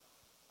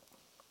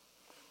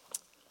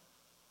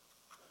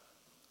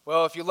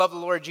Well, if you love the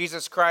Lord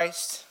Jesus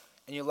Christ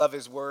and you love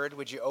his word,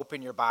 would you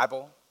open your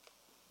Bible?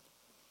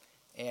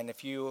 And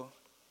if you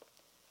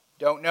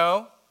don't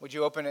know, would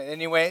you open it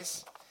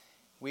anyways?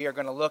 We are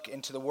going to look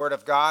into the word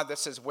of God.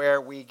 This is where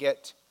we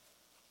get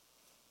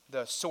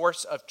the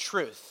source of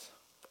truth.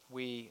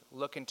 We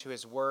look into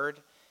his word.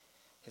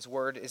 His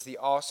word is the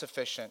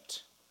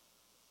all-sufficient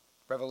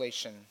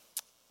revelation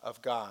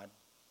of God.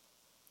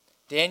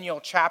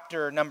 Daniel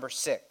chapter number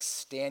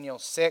 6. Daniel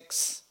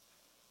 6.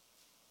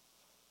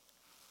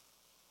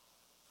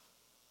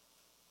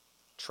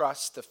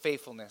 Trust the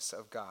faithfulness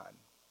of God.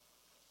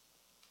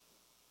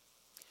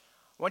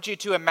 I want you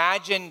to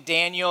imagine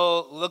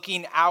Daniel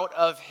looking out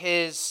of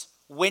his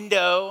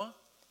window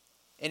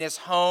in his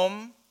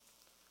home,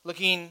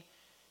 looking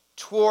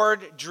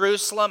toward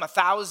Jerusalem,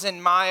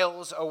 1,000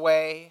 miles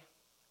away.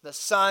 The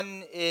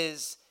sun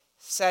is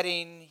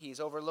setting. He's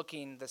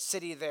overlooking the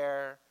city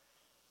there.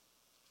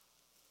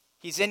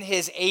 He's in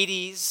his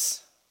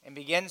 80s and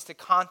begins to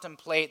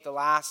contemplate the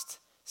last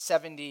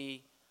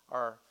 70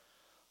 or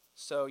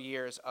so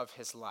years of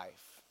his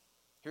life.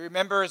 He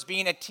remembers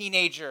being a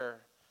teenager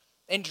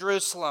in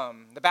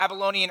Jerusalem, the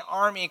Babylonian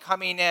army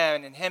coming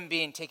in and him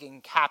being taken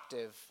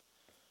captive,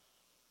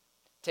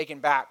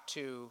 taken back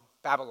to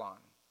Babylon.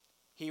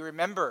 He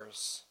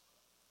remembers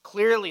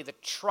clearly the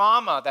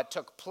trauma that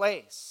took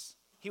place.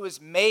 He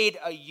was made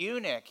a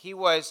eunuch.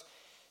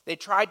 They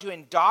tried to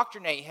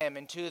indoctrinate him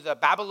into the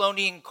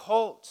Babylonian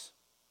cult.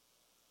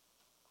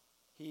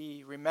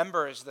 He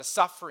remembers the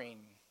suffering.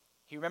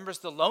 He remembers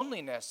the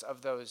loneliness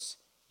of those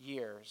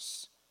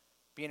years,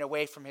 being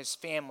away from his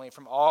family,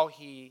 from all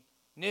he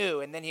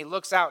knew. And then he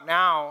looks out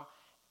now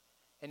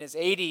in his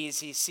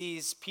 80s. He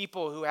sees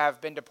people who have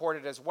been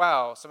deported as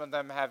well. Some of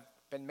them have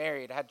been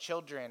married, had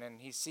children,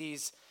 and he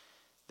sees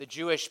the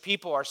Jewish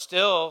people are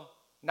still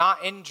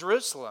not in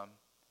Jerusalem.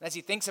 And as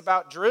he thinks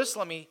about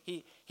Jerusalem,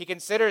 he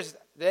considers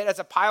it as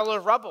a pile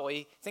of rubble.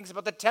 He thinks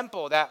about the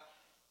temple that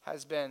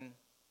has been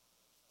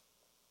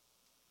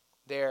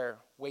there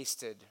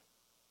wasted.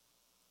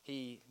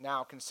 He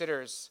now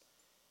considers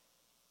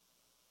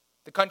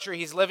the country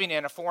he's living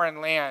in, a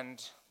foreign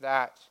land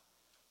that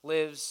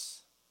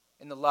lives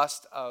in the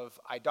lust of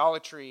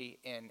idolatry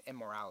and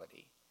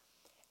immorality.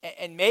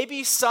 And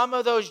maybe some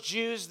of those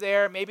Jews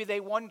there, maybe they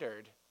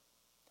wondered,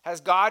 has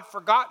God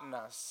forgotten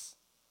us?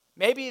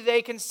 Maybe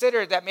they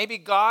considered that maybe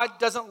God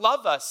doesn't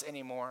love us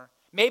anymore.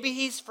 Maybe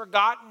he's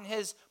forgotten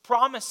his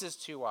promises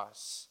to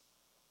us.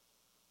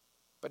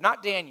 But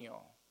not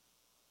Daniel.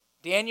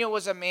 Daniel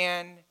was a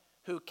man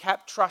who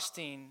kept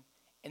trusting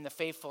in the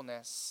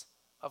faithfulness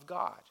of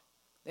God.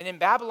 And in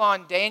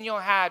Babylon, Daniel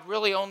had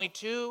really only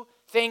two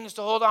things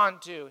to hold on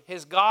to: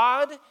 his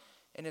God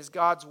and his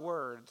God's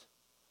word,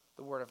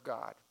 the word of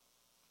God.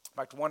 In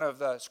fact, one of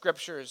the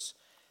scriptures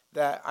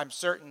that I'm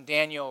certain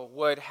Daniel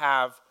would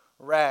have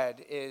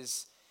read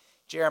is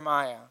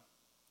Jeremiah.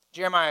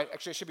 Jeremiah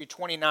actually should be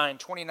 29,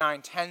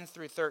 10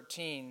 through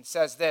 13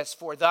 says this: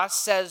 "For thus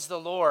says the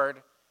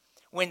Lord,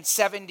 when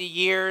 70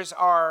 years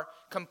are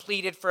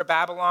completed for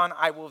Babylon,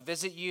 I will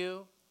visit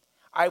you.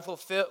 I will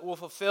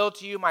fulfill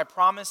to you my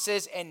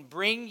promises and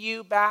bring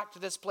you back to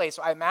this place."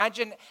 So I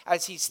imagine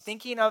as he's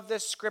thinking of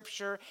this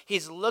scripture,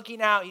 he's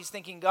looking out, he's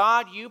thinking,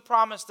 God, you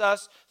promised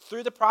us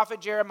through the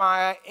prophet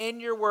Jeremiah in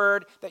your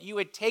word that you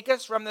would take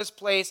us from this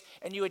place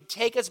and you would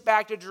take us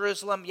back to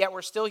Jerusalem, yet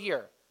we're still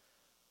here.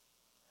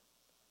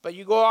 But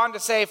you go on to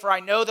say, "For I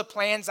know the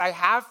plans I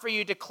have for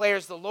you,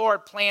 declares the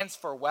Lord, plans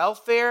for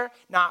welfare,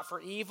 not for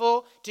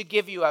evil, to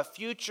give you a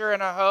future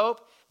and a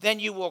hope.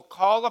 Then you will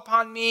call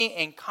upon me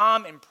and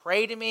come and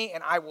pray to me,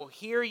 and I will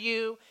hear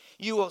you.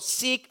 You will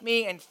seek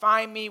me and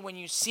find me when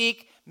you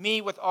seek me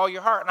with all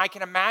your heart." And I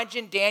can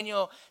imagine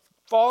Daniel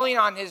falling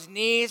on his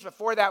knees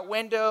before that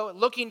window,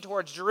 looking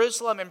towards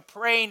Jerusalem and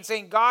praying,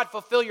 saying, God,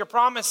 fulfill your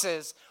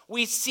promises.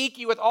 We seek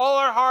you with all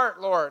our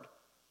heart, Lord.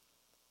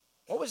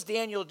 What was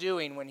Daniel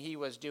doing when he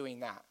was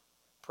doing that?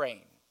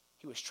 Praying.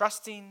 He was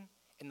trusting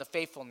in the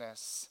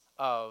faithfulness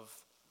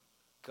of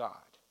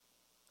God.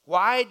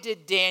 Why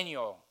did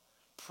Daniel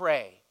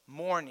pray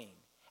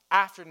morning,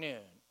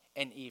 afternoon,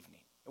 and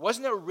evening? It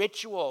wasn't a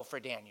ritual for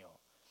Daniel.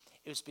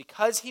 It was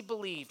because he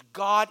believed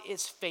God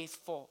is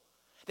faithful.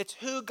 That's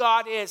who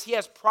God is. He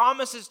has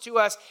promises to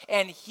us,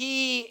 and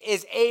he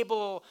is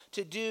able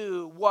to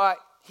do what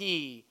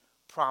he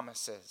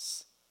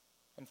promises.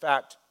 In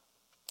fact,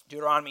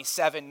 Deuteronomy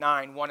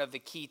 7:9, one of the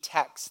key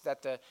texts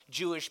that the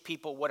Jewish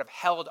people would have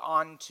held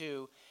on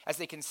to as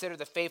they consider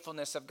the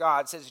faithfulness of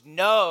God, says,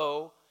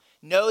 Know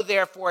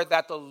therefore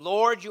that the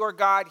Lord your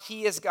God,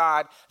 he is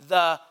God,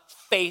 the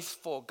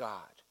faithful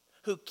God,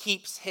 who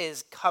keeps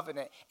his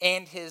covenant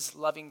and his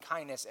loving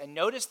kindness. And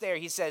notice there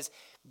he says,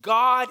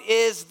 God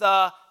is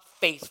the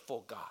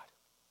faithful God.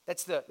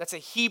 That's a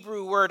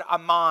Hebrew word,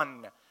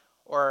 aman,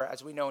 or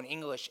as we know in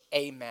English,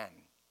 amen.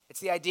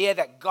 It's the idea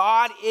that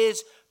God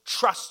is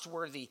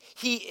trustworthy.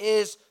 He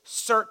is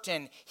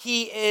certain.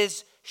 He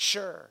is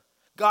sure.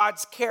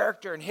 God's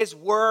character and his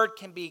word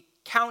can be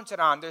counted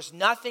on. There's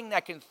nothing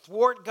that can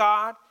thwart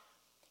God.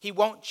 He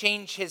won't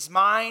change his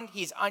mind.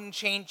 He's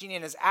unchanging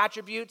in his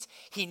attributes.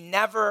 He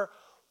never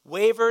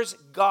wavers.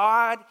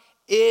 God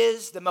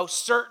is the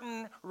most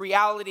certain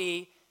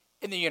reality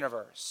in the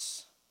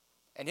universe.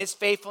 And his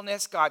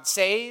faithfulness, God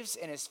saves.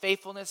 In his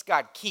faithfulness,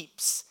 God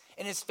keeps.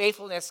 In his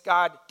faithfulness,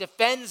 God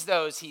defends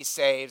those he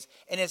saves.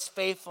 In his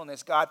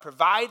faithfulness, God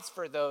provides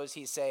for those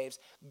he saves.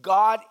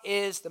 God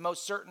is the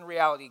most certain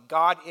reality.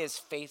 God is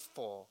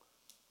faithful.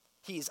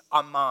 He's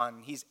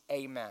Amen. He's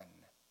Amen.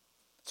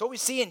 So what we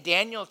see in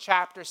Daniel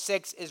chapter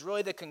 6 is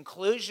really the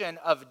conclusion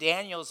of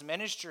Daniel's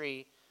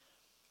ministry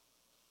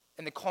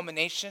and the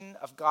culmination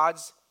of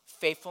God's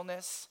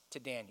faithfulness to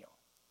Daniel.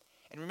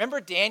 And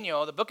remember,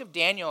 Daniel, the book of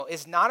Daniel,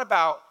 is not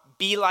about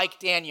be like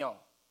Daniel.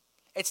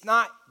 It's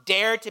not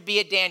dare to be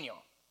a Daniel.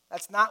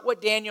 That's not what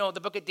Daniel,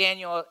 the book of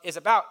Daniel, is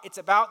about. It's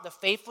about the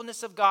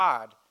faithfulness of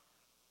God.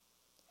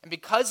 And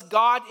because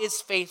God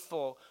is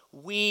faithful,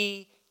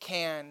 we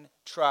can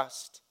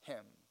trust him.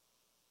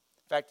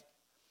 In fact,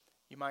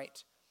 you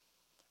might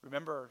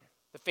remember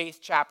the faith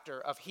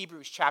chapter of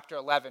Hebrews chapter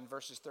 11,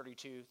 verses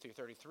 32 through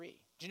 33.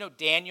 Do you know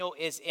Daniel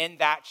is in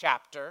that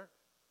chapter?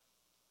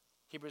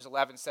 Hebrews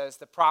 11 says,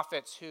 the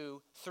prophets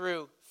who,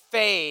 through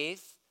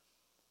faith,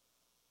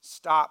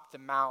 stopped the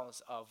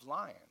mouths of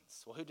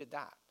lions. Well, who did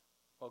that?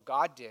 Well,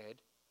 God did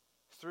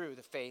through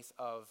the faith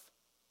of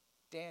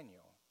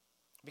Daniel.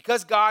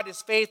 Because God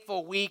is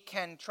faithful, we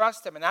can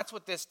trust him. And that's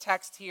what this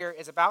text here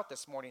is about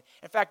this morning.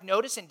 In fact,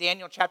 notice in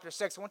Daniel chapter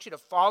 6, I want you to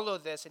follow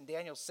this in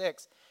Daniel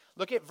 6.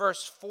 Look at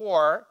verse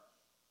 4.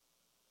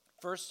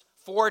 Verse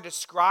 4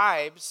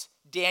 describes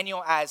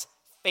Daniel as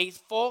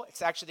faithful.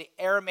 It's actually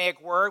the Aramaic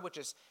word, which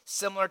is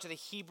similar to the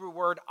Hebrew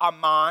word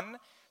aman.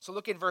 So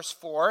look in verse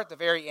 4 at the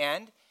very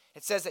end.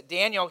 It says that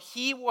Daniel,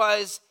 he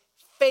was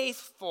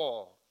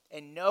faithful,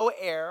 and no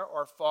error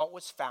or fault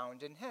was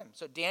found in him.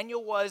 So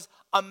Daniel was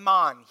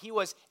aman. He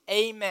was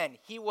amen.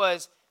 He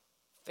was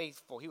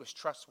faithful. He was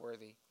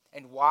trustworthy.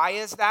 And why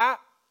is that?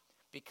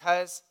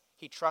 Because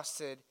he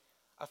trusted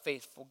a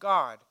faithful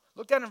God.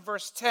 Look down in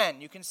verse 10.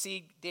 You can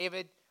see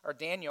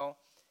Daniel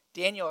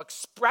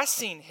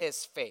expressing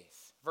his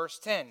faith. Verse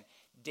 10,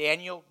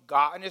 Daniel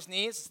got on his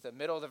knees. It's the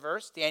middle of the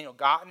verse. Daniel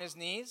got on his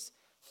knees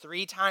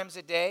 3 times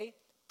a day,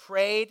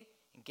 prayed,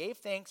 and gave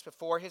thanks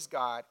before his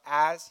God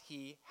as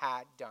he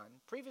had done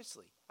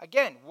previously.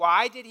 Again,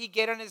 why did he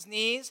get on his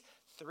knees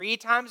 3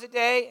 times a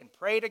day and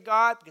pray to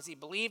God? Because he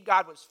believed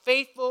God was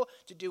faithful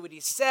to do what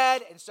he said.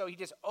 And so he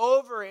just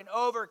over and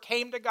over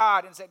came to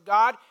God and said,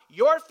 God,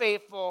 you're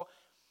faithful,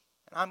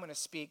 and I'm going to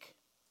speak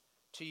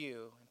to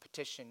you and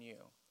petition you.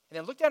 And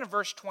then look down at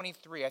verse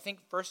 23. I think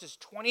verses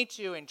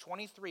 22 and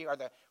 23 are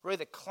really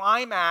the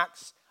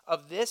climax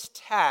of this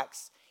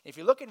text. If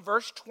you look at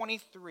verse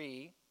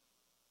 23,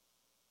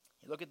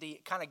 you look at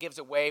it kind of gives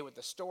away with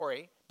the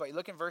story, but you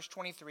look in verse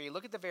 23,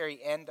 look at the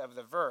very end of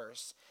the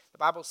verse. The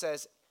Bible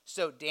says,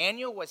 so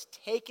Daniel was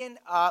taken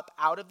up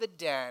out of the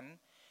den.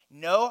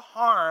 No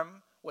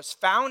harm was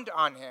found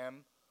on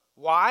him.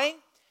 Why?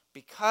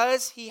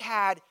 Because he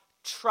had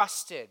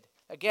trusted.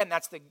 Again,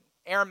 that's the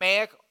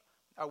Aramaic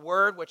a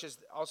word which is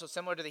also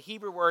similar to the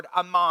Hebrew word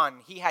aman.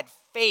 He had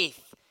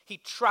faith. He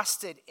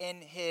trusted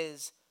in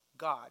his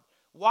God.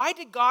 Why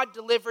did God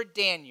deliver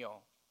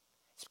Daniel?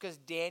 It's because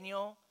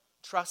Daniel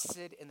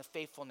trusted in the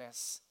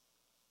faithfulness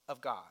of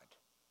God.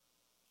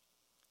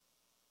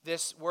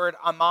 This word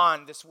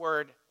aman, this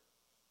word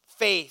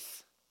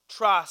faith,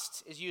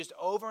 trust, is used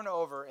over and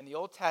over in the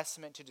Old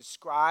Testament to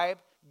describe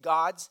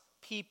God's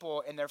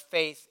people and their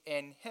faith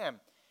in him.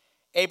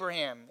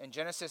 Abraham in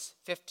Genesis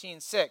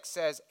 15:6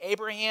 says,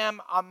 Abraham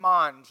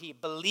aman, he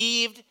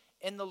believed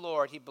in the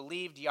Lord, he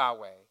believed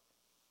Yahweh.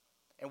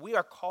 And we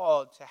are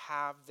called to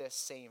have this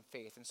same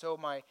faith. And so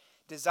my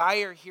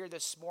desire here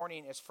this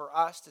morning is for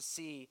us to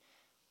see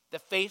the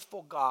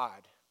faithful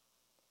God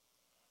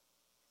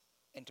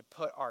and to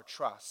put our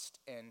trust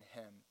in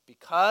him.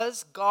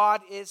 Because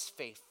God is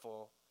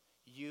faithful,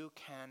 you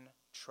can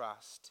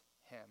trust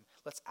him.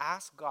 Let's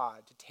ask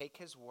God to take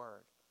his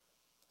word.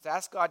 Let's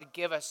ask God to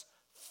give us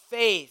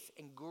faith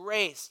and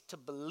grace to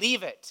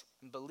believe it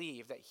and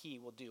believe that he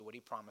will do what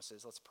he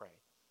promises. Let's pray.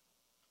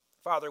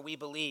 Father, we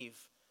believe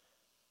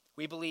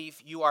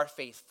you are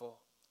faithful.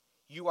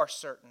 You are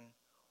certain.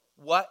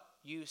 What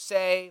you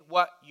say,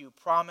 what you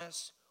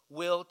promise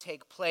will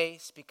take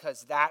place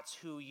because that's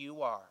who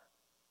you are.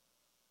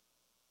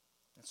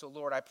 And so,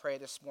 Lord, I pray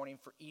this morning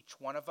for each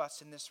one of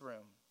us in this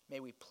room. May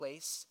we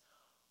place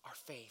our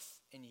faith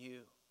in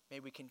you.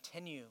 May we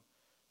continue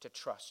to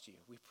trust you.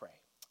 We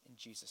pray in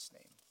Jesus'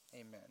 name.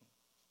 Amen.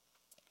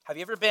 Have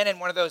you ever been in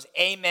one of those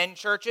amen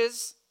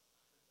churches?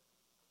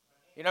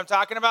 You know what I'm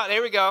talking about?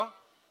 There we go.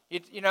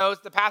 You know,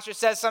 the pastor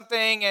says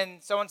something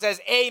and someone says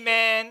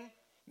amen.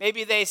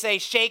 Maybe they say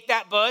shake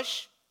that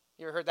bush.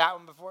 You ever heard that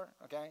one before?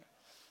 Okay.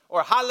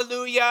 Or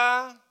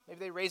hallelujah. Maybe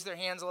they raise their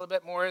hands a little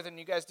bit more than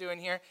you guys do in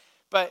here.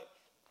 But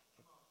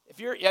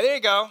there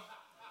you go.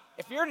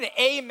 If you're an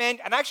amen,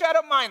 and actually I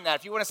don't mind that.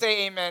 If you want to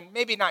say amen,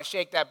 maybe not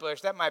shake that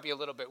bush. That might be a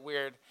little bit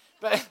weird.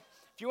 But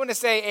if you want to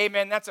say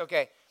amen, that's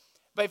okay.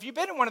 But if you've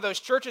been in one of those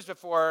churches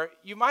before,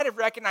 you might have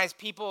recognized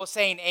people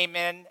saying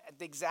amen at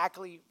the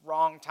exactly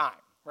wrong time,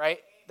 right?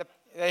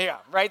 There you go,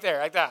 right there,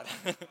 like that.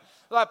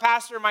 Well, a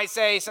pastor might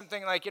say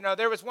something like,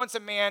 there was once a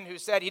man who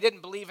said he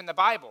didn't believe in the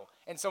Bible,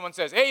 and someone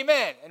says,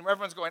 amen, and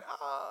everyone's going,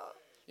 ah.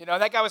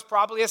 That guy was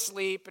probably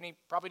asleep, and he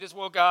probably just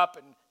woke up,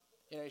 and,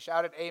 he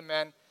shouted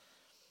amen.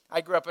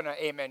 I grew up in an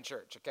amen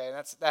church, okay,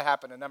 and that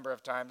happened a number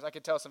of times. I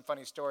could tell some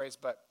funny stories,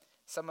 but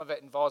some of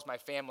it involves my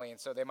family, and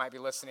so they might be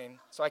listening,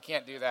 so I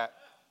can't do that.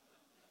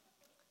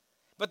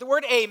 But the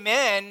word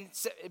amen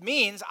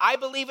means I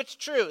believe it's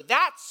true.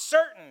 That's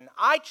certain.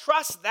 I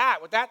trust that,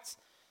 what that's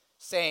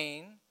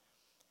saying.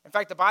 In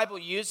fact, the Bible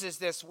uses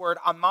this word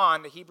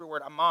aman, the Hebrew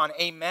word aman,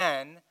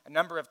 amen, a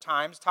number of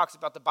times. Talks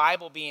about the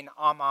Bible being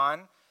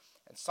aman.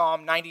 In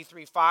Psalm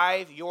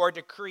 93:5, your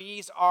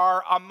decrees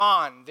are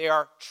aman. They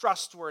are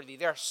trustworthy.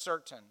 They're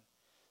certain.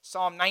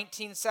 Psalm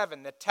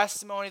 19:7, the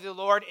testimony of the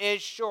Lord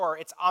is sure.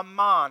 It's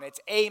aman. It's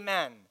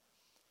amen.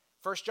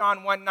 1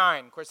 John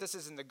 1:9, of course, this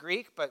is in the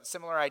Greek, but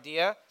similar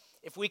idea.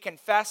 If we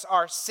confess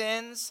our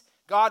sins,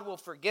 God will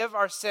forgive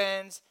our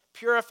sins,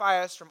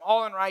 purify us from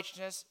all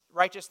unrighteousness,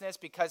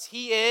 because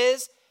he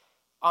is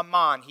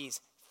aman. He's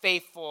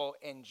faithful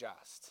and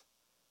just.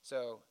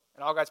 So,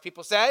 and all God's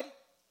people said? Amen.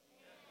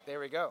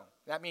 There we go.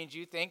 That means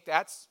you think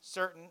that's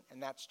certain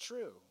and that's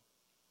true.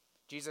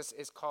 Jesus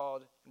is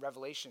called in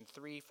Revelation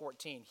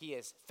 3:14. He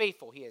is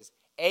faithful. He is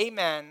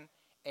amen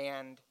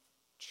and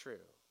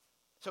true.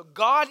 So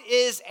God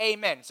is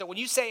amen. So when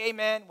you say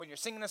amen, when you're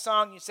singing a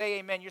song, you say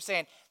amen, you're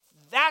saying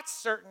that's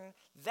certain,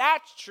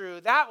 that's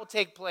true, that will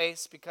take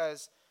place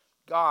because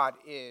God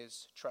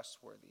is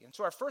trustworthy. And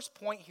so our first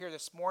point here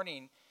this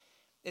morning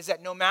is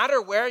that no matter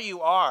where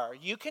you are,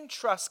 you can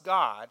trust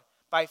God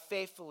by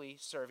faithfully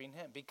serving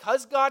him.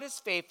 Because God is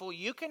faithful,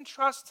 you can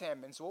trust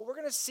him. And so what we're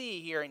going to see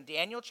here in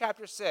Daniel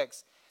chapter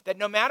 6, that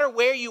no matter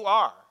where you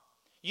are,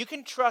 you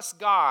can trust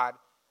God,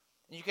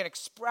 and you can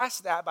express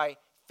that by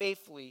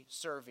faithfully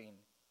serving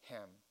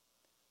him.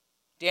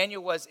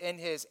 Daniel was in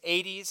his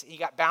 80s. He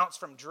got bounced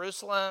from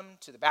Jerusalem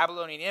to the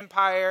Babylonian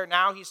Empire.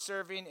 Now he's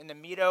serving in the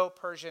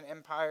Medo-Persian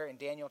Empire in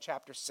Daniel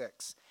chapter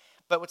 6.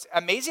 But what's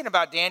amazing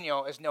about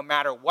Daniel is no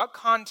matter what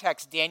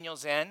context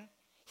Daniel's in,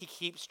 he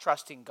keeps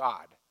trusting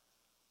God.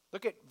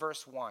 Look at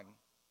verse 1.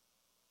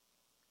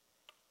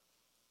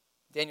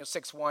 Daniel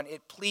 6:1,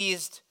 it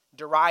pleased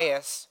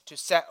Darius to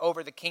set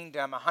over the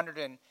kingdom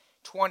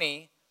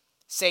 120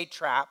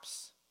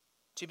 satraps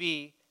to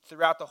be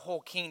throughout the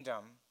whole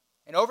kingdom,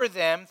 and over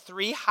them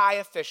 3 high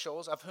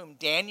officials, of whom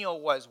Daniel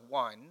was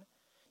one,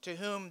 to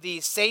whom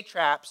these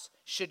satraps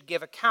should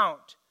give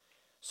account,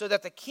 so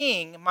that the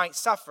king might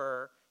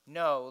suffer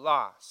no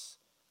loss.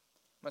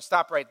 I'm going to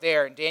stop right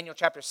there. In Daniel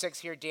chapter 6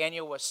 here,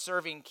 Daniel was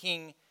serving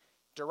King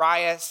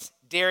Darius.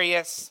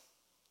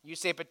 You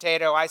say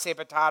potato, I say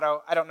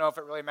potato. I don't know if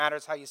it really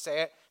matters how you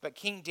say it. But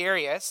King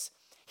Darius,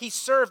 he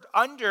served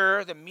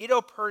under the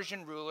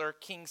Medo-Persian ruler,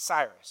 King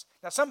Cyrus.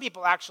 Now, some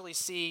people actually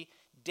see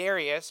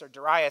Darius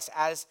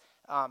as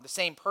the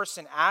same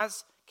person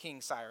as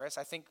King Cyrus.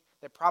 I think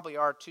there probably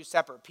are 2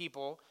 separate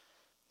people.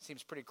 It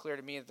seems pretty clear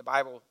to me that the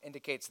Bible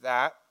indicates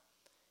that.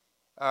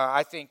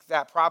 I think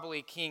that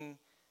probably King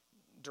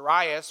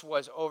Darius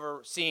was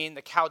overseeing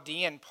the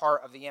Chaldean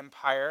part of the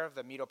empire, of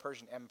the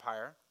Medo-Persian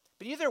Empire.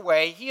 But either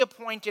way, he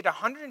appointed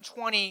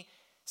 120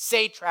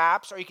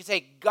 satraps, or you could say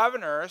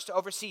governors, to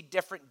oversee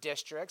different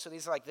districts. So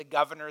these are like the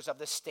governors of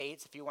the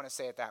states, if you want to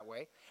say it that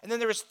way. And then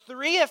there was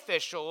 3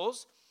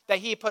 officials that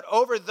he put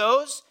over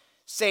those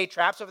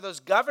satraps, over those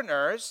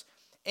governors,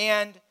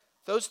 and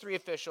those 3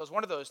 officials,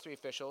 one of those 3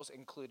 officials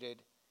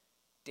included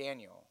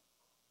Daniel.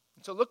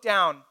 And so look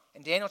down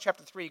in Daniel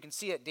chapter 3, you can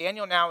see it.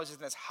 Daniel now is in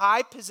this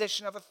high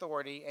position of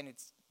authority, and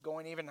it's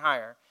going even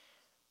higher.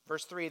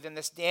 Verse 3, then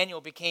this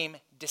Daniel became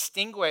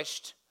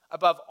distinguished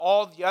above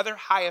all the other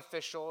high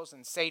officials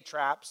and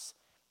satraps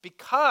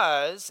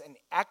because an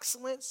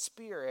excellent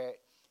spirit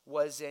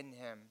was in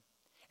him.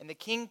 And the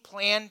king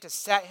planned to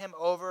set him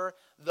over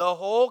the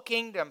whole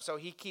kingdom, so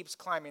he keeps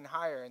climbing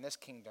higher in this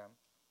kingdom.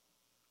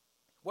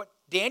 What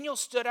Daniel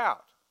stood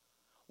out.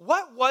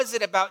 What was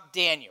it about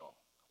Daniel?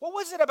 What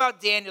was it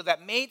about Daniel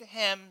that made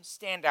him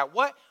stand out?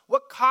 What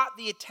caught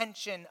the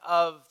attention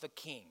of the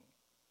king?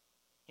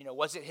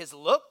 Was it his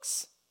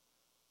looks?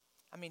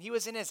 I mean, he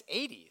was in his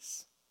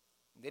 80s.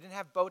 They didn't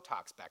have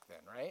Botox back then,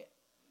 right?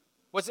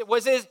 Was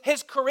it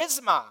his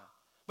charisma?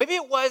 Maybe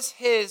it was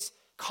his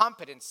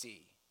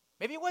competency.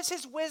 Maybe it was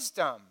his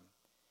wisdom.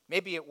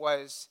 Maybe it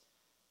was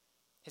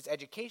his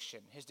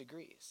education, his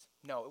degrees.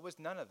 No, it was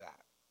none of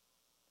that.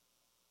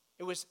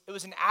 It was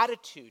an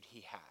attitude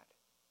he had.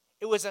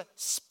 It was a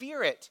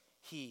spirit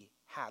he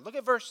had. Look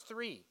at verse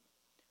 3.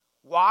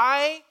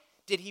 Why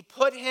did he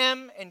put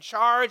him in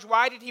charge?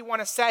 Why did he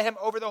want to set him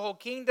over the whole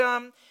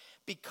kingdom?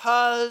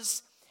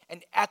 Because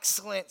an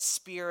excellent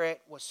spirit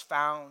was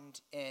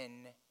found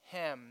in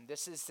him.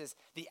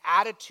 The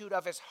attitude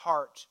of his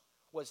heart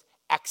was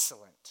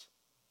excellent.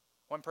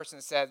 One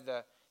person said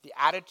the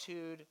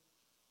attitude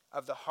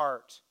of the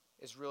heart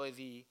is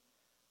really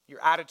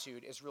your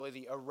attitude is really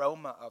the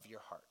aroma of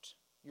your heart.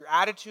 Your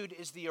attitude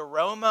is the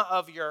aroma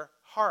of your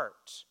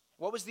heart.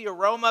 What was the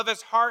aroma of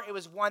his heart? It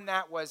was one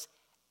that was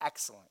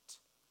excellent.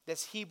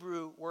 This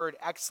Hebrew word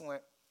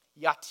excellent,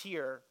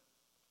 yatir,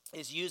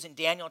 is used in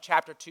Daniel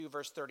chapter 2,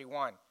 verse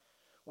 31,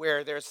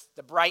 where there's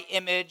the bright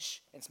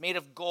image, it's made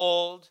of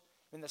gold,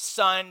 and the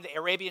sun, the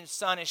Arabian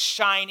sun, is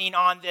shining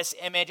on this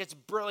image. It's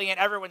brilliant.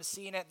 Everyone's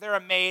seeing it. They're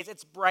amazed.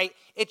 It's bright.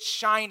 It's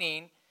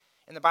shining.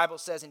 And the Bible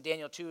says in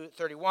Daniel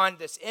 2:31,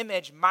 this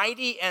image,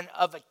 mighty and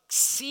of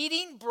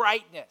exceeding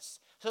brightness.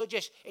 So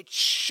it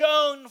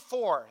shone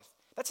forth.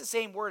 That's the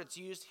same word it's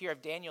used here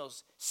of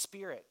Daniel's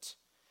spirit.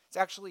 It's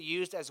actually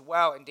used as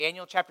well in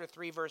Daniel chapter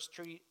 3, verse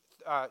 22,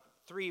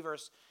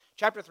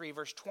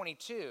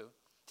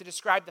 to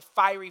describe the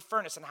fiery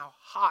furnace and how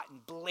hot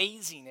and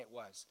blazing it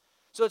was.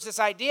 So it's this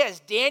idea, as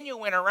Daniel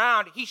went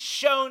around, he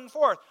shone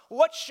forth.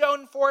 What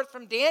shone forth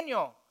from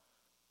Daniel?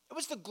 It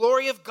was the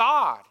glory of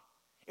God.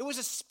 It was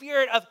a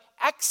spirit of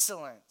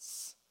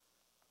excellence.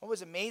 What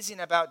was amazing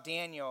about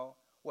Daniel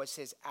was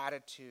his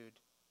attitude.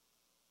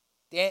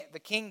 The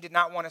king did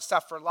not want to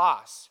suffer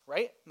loss,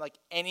 right? Like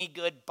any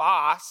good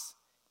boss,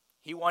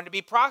 he wanted to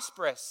be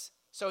prosperous.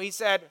 So he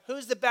said,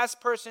 who's the best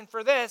person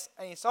for this?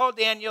 And he saw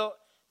Daniel.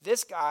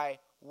 This guy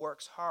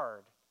works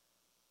hard.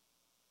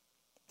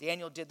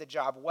 Daniel did the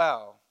job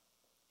well.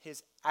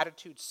 His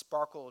attitude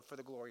sparkled for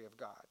the glory of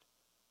God.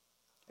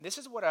 And this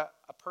is what a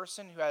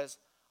person who has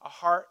a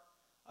heart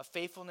of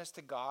faithfulness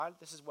to God,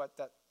 this is what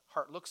that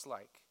heart looks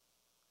like.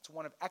 It's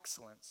one of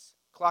excellence.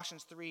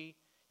 Colossians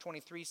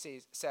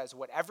 3:23 says,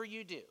 whatever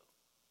you do,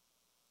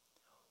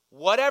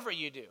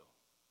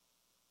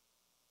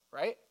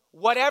 right?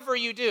 Whatever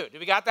you do. Do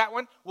we got that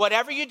one?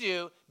 Whatever you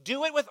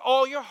do it with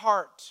all your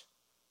heart,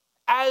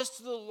 as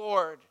to the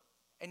Lord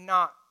and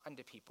not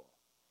unto people.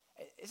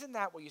 Isn't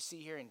that what you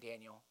see here in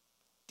Daniel?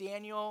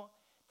 Daniel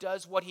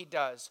does what he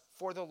does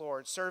for the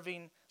Lord,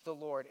 serving the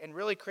Lord. And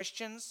really,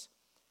 Christians,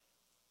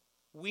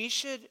 we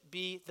should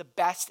be the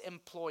best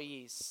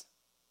employees.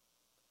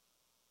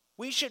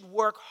 We should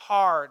work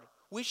hard.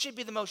 We should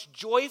be the most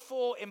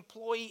joyful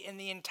employee in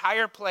the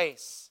entire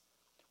place.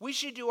 We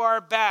should do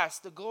our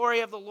best. The glory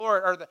of the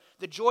Lord, or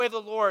the joy of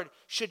the Lord,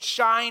 should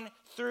shine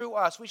through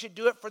us. We should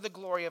do it for the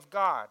glory of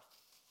God.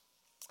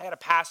 I had a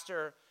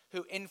pastor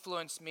who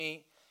influenced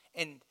me,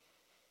 and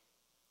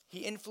he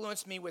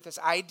influenced me with this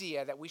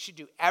idea that we should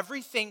do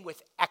everything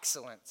with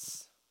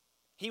excellence.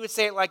 He would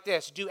say it like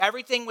this: do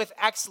everything with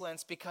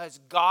excellence because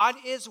God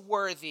is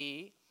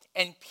worthy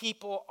and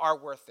people are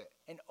worth it.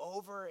 And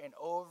over and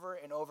over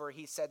and over,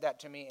 he said that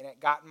to me, and it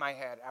got in my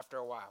head after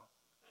a while.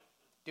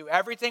 Do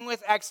everything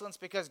with excellence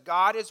because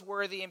God is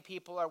worthy and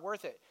people are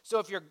worth it. So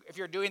if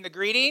you're doing the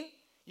greeting,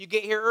 you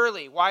get here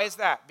early. Why is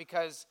that?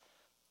 Because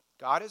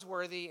God is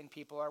worthy and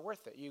people are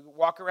worth it. You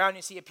walk around and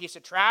you see a piece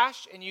of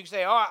trash and you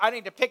say, oh, I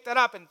need to pick that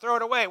up and throw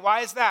it away.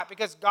 Why is that?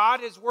 Because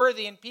God is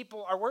worthy and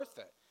people are worth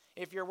it.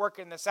 If you're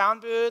working in the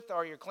sound booth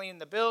or you're cleaning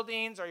the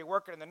buildings or you're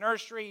working in the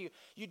nursery,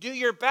 you do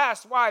your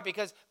best. Why?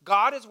 Because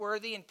God is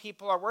worthy and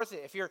people are worth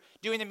it. If you're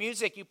doing the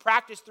music, you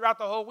practice throughout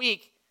the whole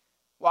week.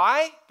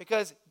 Why?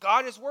 Because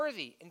God is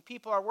worthy and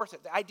people are worth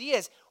it. The idea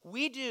is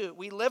we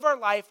live our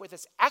life with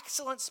this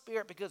excellent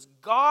spirit because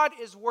God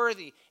is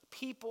worthy.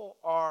 People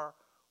are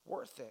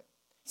worth it.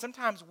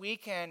 Sometimes we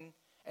can,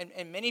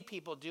 and many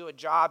people do a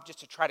job just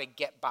to try to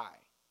get by.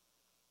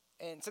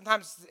 And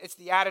sometimes it's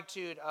the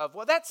attitude of,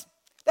 well, that's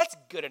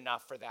good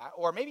enough for that.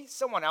 Or maybe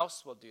someone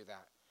else will do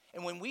that.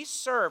 And when we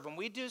serve, when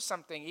we do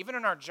something, even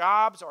in our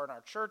jobs or in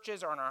our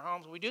churches or in our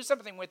homes, we do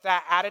something with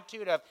that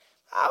attitude of,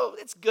 oh,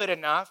 it's good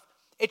enough.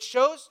 It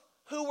shows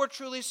who we're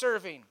truly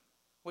serving,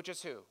 which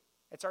is who?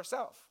 It's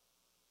ourselves.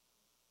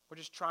 We're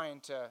just trying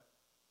to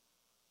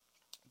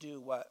do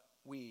what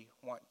we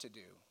want to do.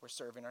 We're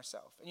serving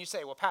ourselves. And you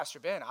say, well, Pastor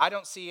Ben, I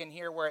don't see in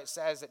here where it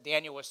says that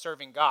Daniel was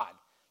serving God.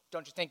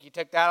 Don't you think you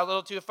took that a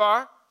little too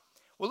far?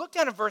 Well, look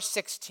down at verse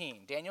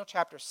 16, Daniel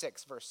chapter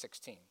 6, verse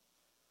 16.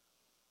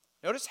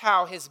 Notice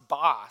how his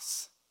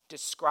boss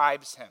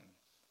describes him.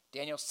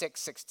 Daniel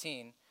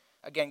 6:16.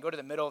 Again, go to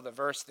the middle of the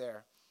verse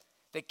there.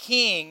 The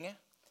king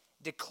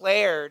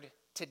declared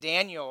to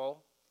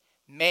Daniel,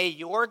 may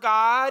your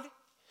God,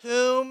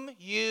 whom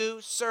you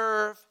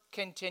serve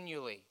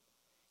continually.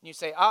 And you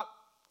say,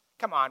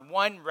 come on,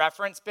 one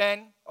reference,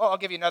 Ben. Oh, I'll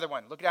give you another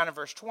one. Look down at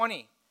verse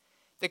 20.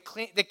 The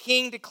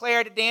king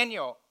declared to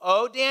Daniel,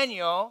 O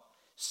Daniel,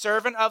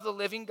 servant of the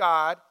living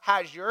God,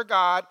 has your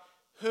God,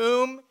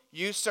 whom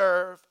you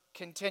serve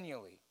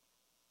continually.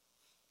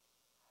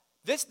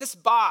 This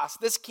boss,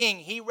 this king,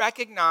 he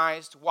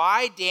recognized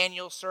why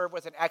Daniel served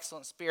with an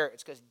excellent spirit.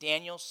 It's because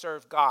Daniel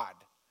served God.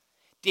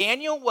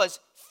 Daniel was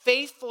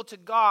faithful to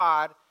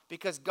God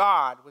because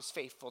God was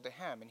faithful to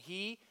him. And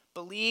he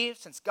believed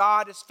since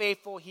God is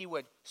faithful, he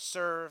would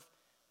serve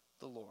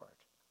the Lord.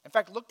 In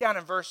fact, look down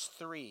in verse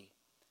 3.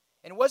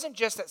 And it wasn't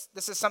just that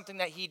this is something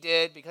that he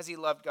did because he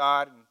loved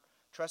God and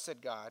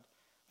trusted God.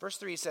 Verse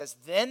 3 says,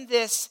 then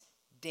this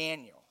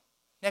Daniel.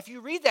 Now, if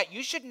you read that,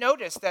 you should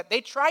notice that they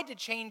tried to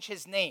change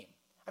his name.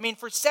 I mean,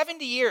 for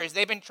 70 years,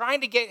 they've been trying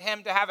to get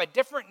him to have a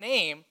different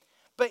name.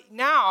 But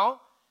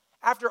now,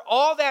 after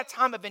all that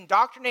time of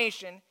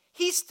indoctrination,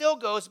 he still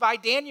goes by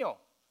Daniel.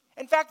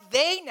 In fact,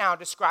 they now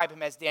describe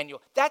him as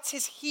Daniel. That's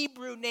his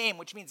Hebrew name,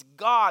 which means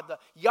God, the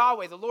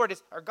Yahweh, the Lord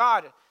is, or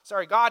God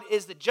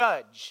is the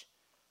judge.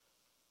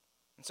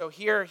 And so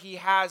here he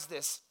has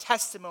this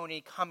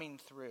testimony coming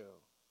through.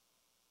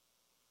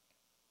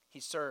 He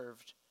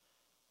served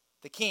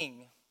the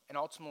king and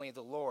ultimately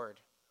the Lord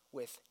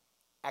with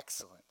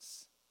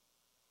excellence.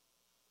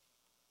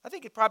 I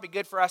think it's probably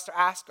good for us to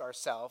ask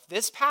ourselves,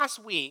 this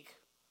past week,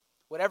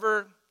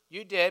 whatever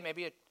you did,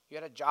 maybe you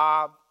had a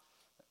job,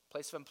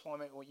 place of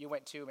employment you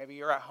went to, maybe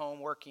you're at home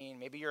working,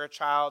 maybe you're a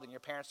child and your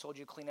parents told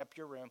you to clean up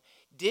your room.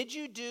 Did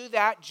you do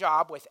that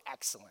job with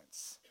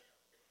excellence?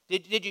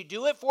 Did you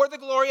do it for the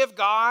glory of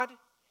God?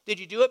 Did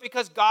you do it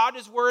because God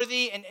is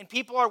worthy and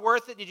people are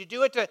worth it? Did you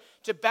do it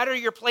to better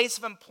your place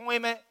of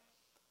employment?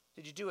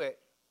 Did you do it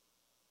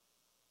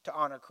to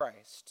honor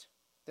Christ?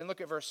 Then look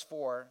at verse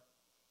 4.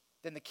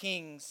 Then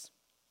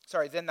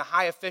the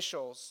high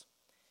officials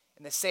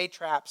and the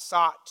satraps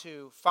sought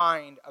to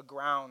find a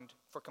ground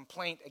for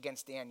complaint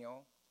against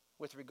Daniel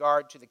with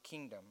regard to the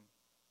kingdom.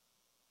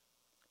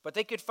 But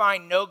they could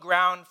find no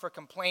ground for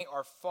complaint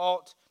or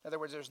fault. In other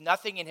words, there's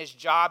nothing in his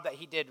job that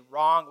he did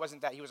wrong. It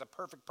wasn't that he was a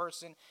perfect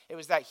person. It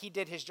was that he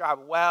did his job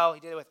well. He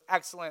did it with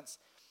excellence.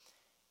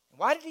 And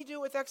why did he do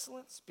it with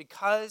excellence?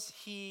 Because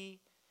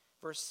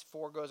verse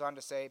 4 goes on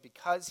to say,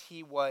 because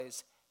he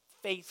was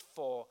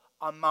faithful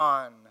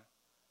Aman,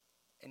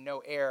 and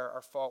no error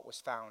or fault was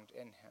found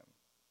in him.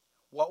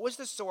 What was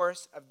the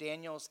source of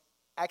Daniel's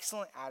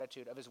excellent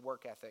attitude, of his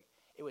work ethic?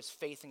 It was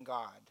faith in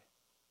God.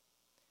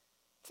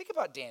 Think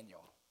about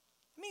Daniel.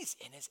 I mean, he's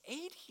in his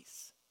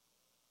 80s.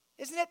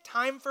 Isn't it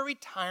time for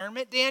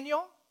retirement,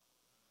 Daniel?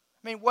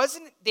 I mean,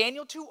 wasn't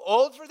Daniel too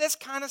old for this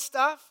kind of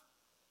stuff?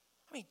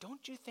 I mean,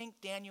 don't you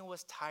think Daniel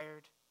was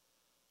tired?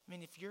 I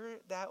mean, if you're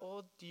that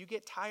old, do you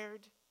get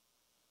tired?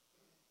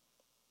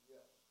 Yeah.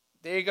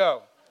 There you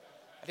go.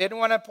 I didn't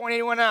want to point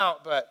anyone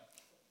out, but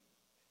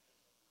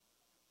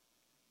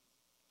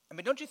I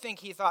mean, don't you think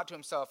he thought to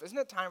himself, isn't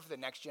it time for the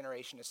next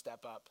generation to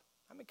step up?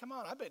 I mean, come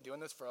on, I've been doing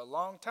this for a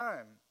long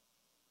time.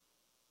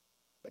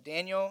 But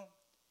Daniel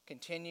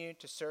continued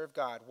to serve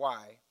God.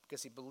 Why?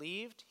 Because he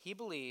believed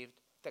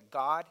that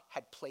God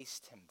had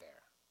placed him there.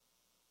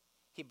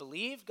 He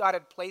believed God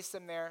had placed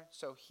him there,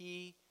 so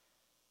he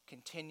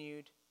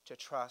continued to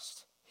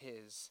trust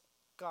his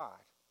God.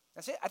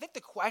 That's it. I think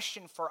the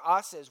question for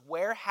us is,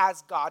 where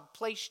has God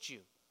placed you?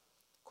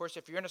 Of course,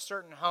 if you're in a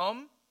certain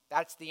home,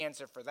 that's the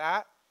answer for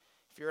that.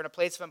 If you're in a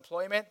place of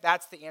employment,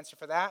 that's the answer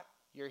for that.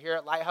 You're here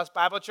at Lighthouse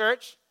Bible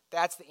Church,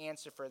 that's the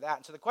answer for that.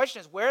 And so the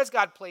question is, where has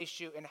God placed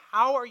you, and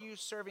how are you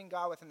serving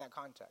God within that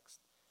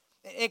context?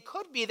 It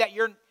could be that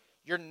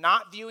you're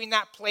not viewing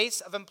that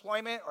place of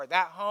employment or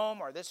that home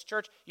or this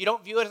church. You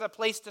don't view it as a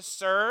place to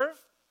serve.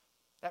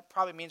 That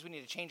probably means we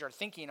need to change our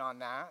thinking on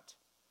that.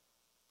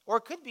 Or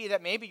it could be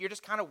that maybe you're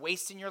just kind of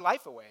wasting your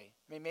life away.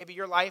 I mean, maybe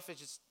your life is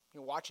just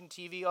watching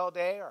TV all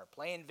day or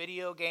playing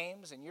video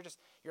games, and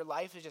your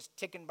life is just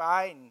ticking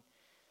by, and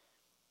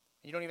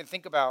you don't even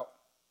think about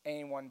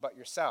anyone but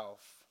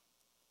yourself.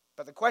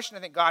 But the question I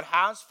think God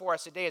has for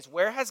us today is,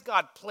 where has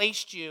God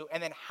placed you,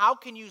 and then how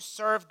can you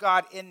serve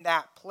God in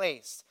that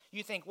place?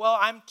 You think, well,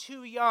 I'm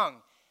too young.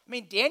 I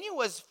mean, Daniel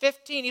was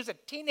 15. He was a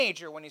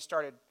teenager when he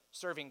started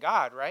serving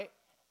God, right?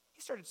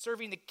 He started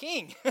serving the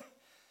king at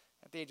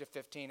the age of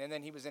 15, and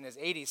then he was in his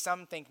 80s.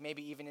 Some think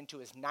maybe even into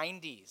his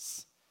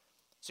 90s.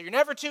 So you're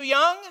never too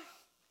young.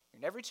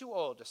 You're never too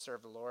old to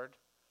serve the Lord.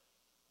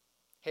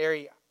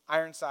 Harry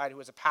Ironside, who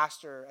was a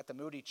pastor at the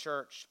Moody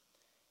Church,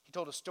 he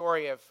told a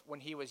story of when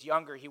he was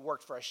younger, he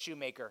worked for a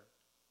shoemaker.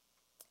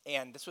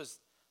 And this was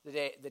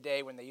the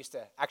day when they used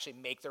to actually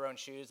make their own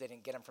shoes. They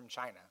didn't get them from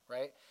China,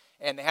 right?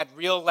 And they had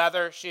real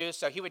leather shoes.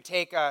 So he would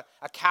take a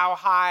cow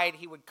hide,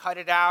 he would cut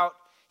it out,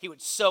 he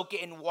would soak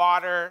it in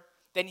water,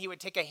 then he would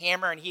take a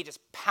hammer and he'd just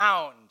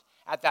pound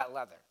at that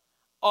leather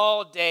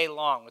all day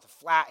long. With a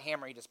flat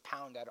hammer, he'd just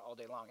pound at it all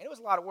day long. And it was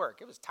a lot of work.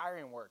 It was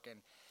tiring work. And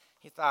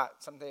he thought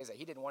some days that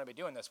he didn't want to be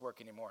doing this work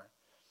anymore.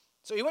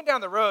 So he went down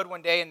the road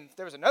one day, and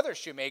there was another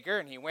shoemaker,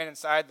 and he went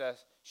inside the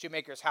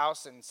shoemaker's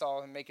house and saw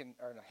him making,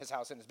 or his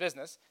house in his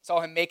business,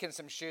 saw him making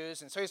some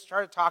shoes, and so he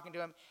started talking to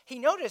him. He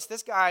noticed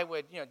this guy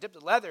would, dip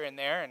the leather in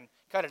there and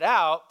cut it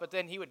out, but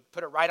then he would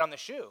put it right on the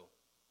shoe.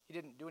 He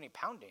didn't do any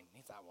pounding.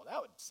 He thought, well, that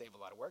would save a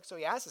lot of work. So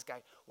he asked this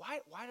guy, why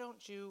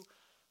don't you,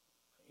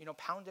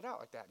 pound it out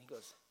like that? And he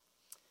goes,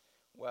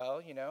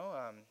 well,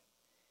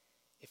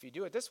 if you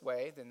do it this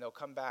way, then they'll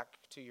come back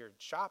to your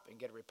shop and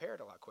get it repaired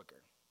a lot quicker.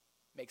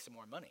 Make some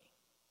more money.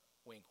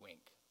 Wink,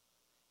 wink.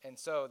 And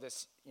so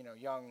this,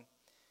 young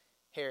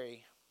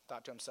Harry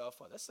thought to himself,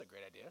 well, this is a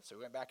great idea. So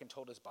he went back and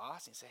told his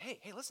boss, and he said,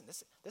 hey, listen,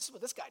 this is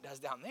what this guy does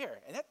down there.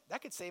 And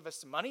that could save us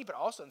some money, but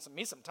also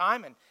me some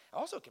time, and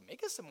also can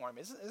make us some more.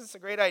 Isn't this a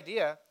great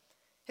idea?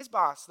 His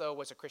boss, though,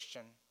 was a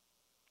Christian.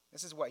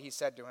 This is what he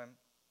said to him.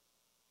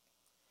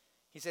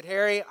 He said,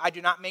 Harry, I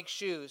do not make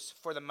shoes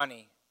for the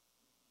money.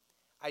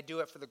 I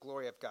do it for the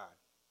glory of God.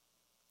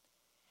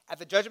 At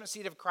the judgment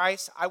seat of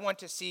Christ, I want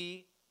to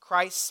see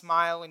Christ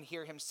smile and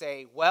hear him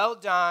say, "Well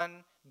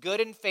done,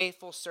 good and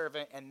faithful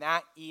servant," and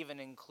that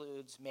even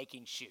includes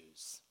making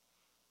shoes.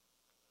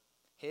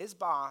 His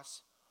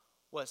boss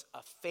was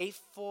a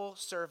faithful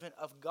servant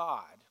of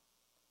God.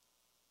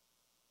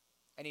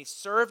 And he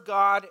served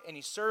God and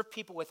he served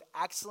people with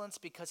excellence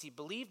because he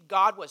believed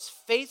God was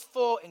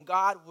faithful and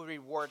God would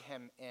reward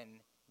him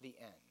in the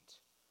end.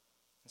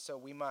 And so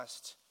we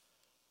must,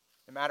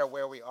 no matter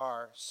where we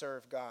are,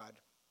 serve God,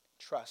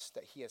 trust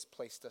that he has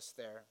placed us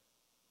there.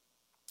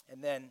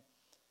 And then,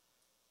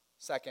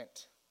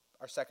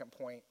 our second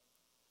point,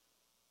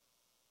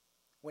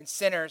 when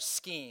sinners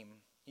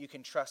scheme, you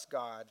can trust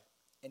God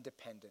in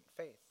dependent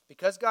faith.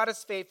 Because God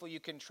is faithful, you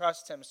can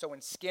trust him. So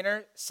when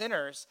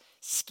sinners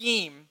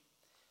scheme,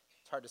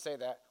 it's hard to say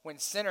that, when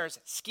sinners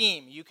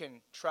scheme, you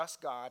can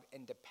trust God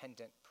in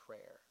dependent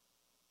prayer.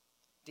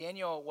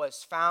 Daniel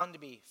was found to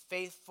be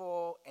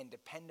faithful and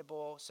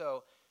dependable,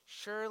 so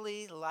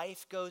surely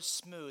life goes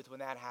smooth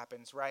when that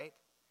happens, right?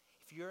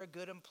 If you're a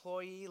good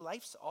employee,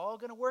 life's all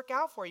going to work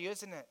out for you,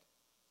 isn't it?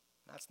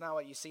 That's not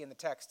what you see in the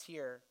text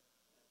here.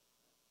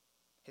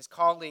 His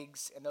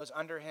colleagues and those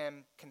under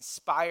him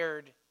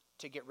conspired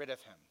to get rid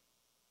of him.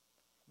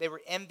 They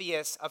were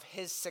envious of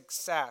his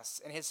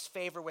success and his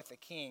favor with the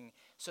king,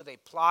 so they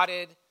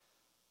plotted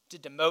to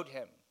demote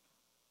him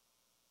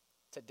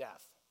to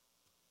death.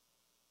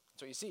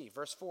 That's what you see,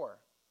 verse 4.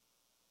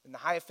 And the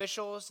high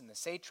officials and the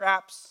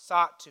satraps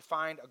sought to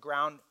find a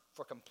ground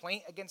for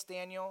complaint against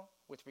Daniel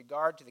with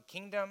regard to the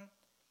kingdom,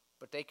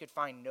 but they could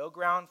find no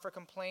ground for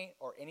complaint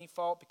or any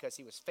fault because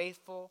he was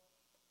faithful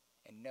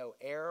and no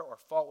error or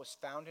fault was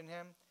found in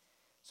him.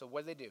 So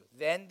what did they do?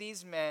 Then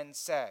these men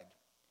said,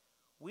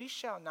 "We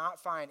shall not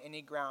find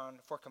any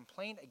ground for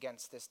complaint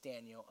against this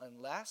Daniel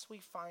unless we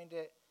find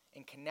it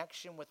in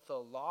connection with the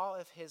law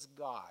of his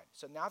God."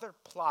 So now they're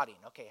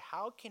plotting. Okay,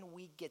 how can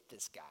we get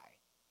this guy?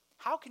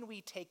 How can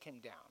we take him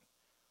down?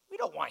 We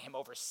don't want him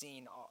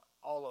overseeing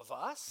all of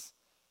us.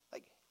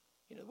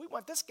 We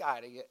want this guy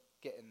to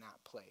get in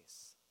that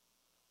place.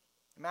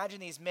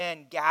 Imagine these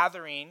men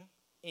gathering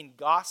in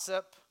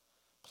gossip,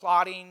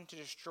 plotting to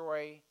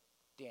destroy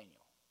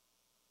Daniel.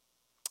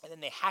 And then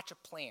they hatch a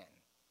plan.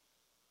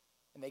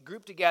 And they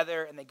group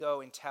together and they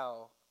go and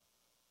tell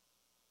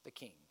the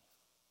king.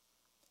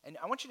 And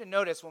I want you to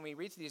notice when we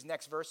read through these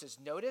next verses,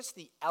 notice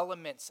the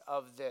elements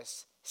of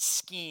this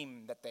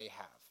scheme that they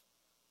have.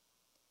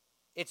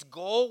 Its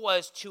goal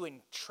was to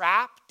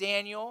entrap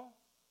Daniel.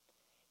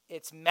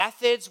 Its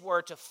methods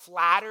were to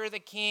flatter the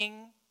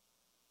king.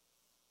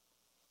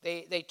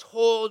 They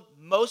told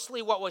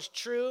mostly what was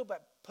true,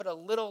 but put a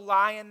little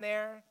lie in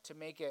there to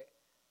make it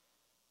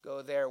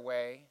go their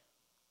way.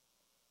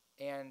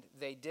 And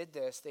they did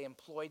this. They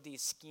employed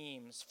these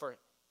schemes for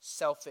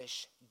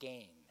selfish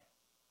gain.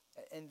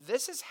 And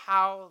this is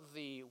how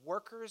the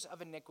workers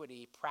of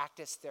iniquity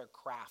practice their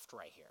craft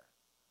right here.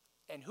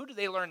 And who do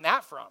they learn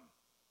that from?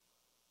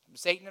 From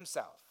Satan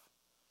himself.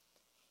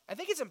 I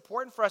think it's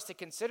important for us to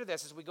consider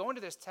this as we go into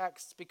this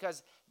text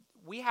because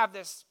we have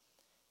this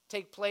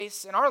take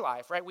place in our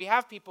life, right? We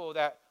have people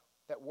that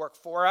work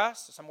for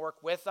us, some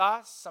work with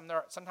us,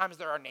 sometimes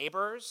they're our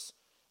neighbors,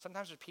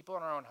 sometimes they're people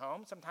in our own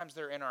home, sometimes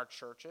they're in our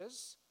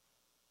churches.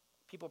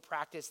 People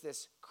practice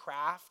this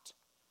craft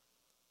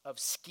of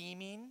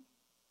scheming.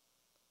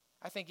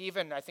 I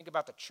think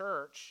about the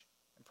church,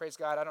 and praise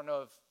God, I don't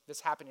know if this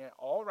is happening at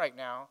all right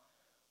now,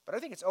 but I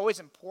think it's always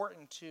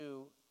important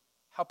to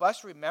help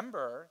us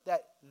remember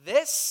that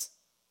this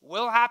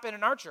will happen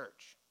in our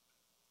church.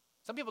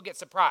 Some people get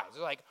surprised.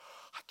 They're like,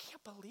 I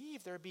can't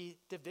believe there'd be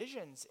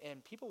divisions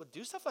and people would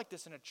do stuff like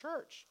this in a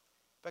church.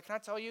 But can I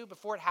tell you,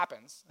 before it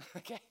happens,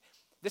 okay,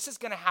 this is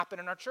going to happen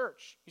in our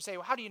church. You say,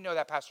 well, how do you know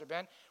that, Pastor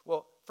Ben?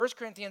 Well, 1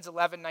 Corinthians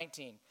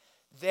 11:19.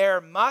 There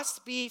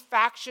must be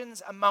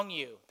factions among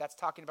you. That's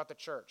talking about the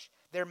church.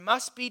 There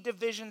must be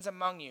divisions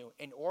among you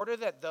in order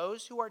that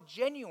those who are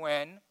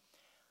genuine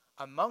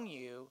among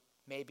you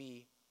may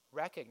be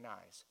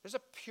recognized. There's a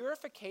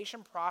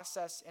purification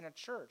process in a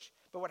church.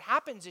 But what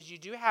happens is you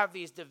do have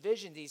these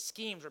divisions, these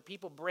schemes where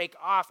people break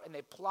off and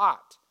they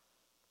plot.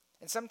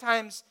 And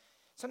sometimes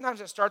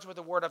it starts with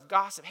a word of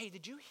gossip. Hey,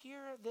 did you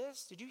hear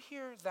this? Did you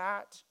hear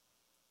that?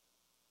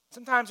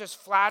 Sometimes there's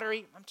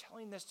flattery. I'm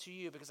telling this to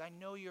you because I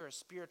know you're a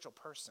spiritual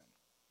person.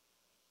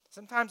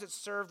 Sometimes it's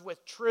served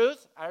with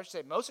truth. I should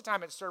say most of the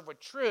time it's served with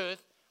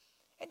truth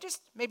and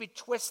just maybe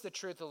twists the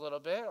truth a little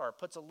bit or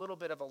puts a little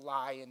bit of a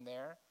lie in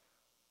there.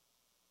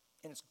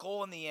 And its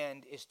goal in the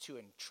end is to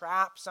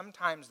entrap.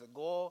 Sometimes the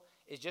goal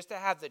is just to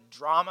have the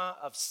drama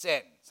of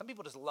sin. Some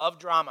people just love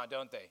drama,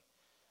 don't they?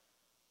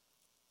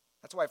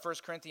 That's why 1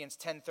 Corinthians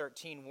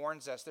 10:13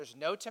 warns us there's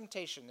no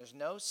temptation, there's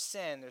no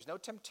sin, there's no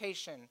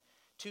temptation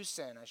to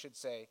sin, I should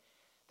say,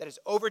 that is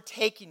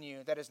overtaking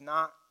you that is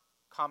not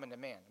common to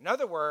man. In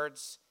other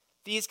words,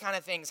 these kind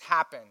of things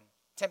happen.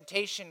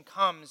 Temptation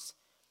comes,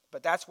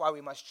 but that's why we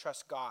must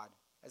trust God,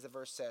 as the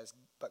verse says.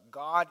 But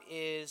God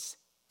is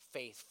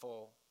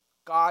faithful.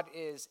 God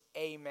is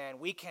amen.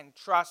 We can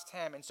trust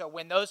him. And so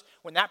when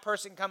that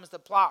person comes to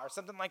plot or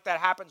something like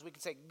that happens, we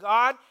can say,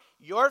 God,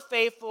 You're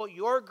faithful.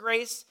 Your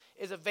grace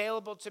is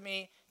available to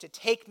me to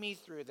take me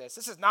through this.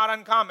 This is not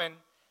uncommon,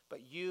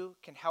 but you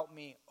can help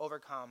me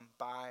overcome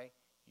by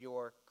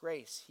your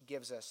grace. He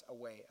gives us a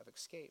way of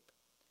escape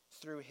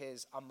through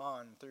his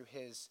aman, through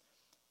his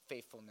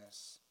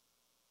faithfulness.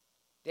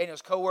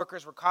 Daniel's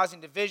co-workers were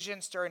causing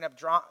division, stirring up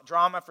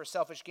drama for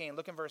selfish gain.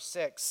 Look in verse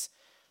 6.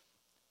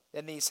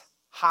 Then these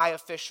high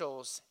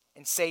officials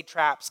and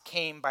satraps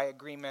came by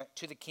agreement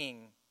to the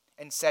king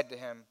and said to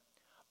him,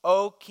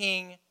 O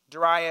King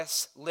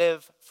Darius,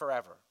 live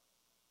forever.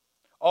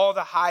 All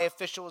the high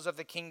officials of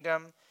the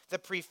kingdom, the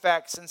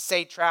prefects and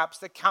satraps,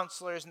 the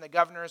counselors and the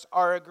governors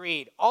are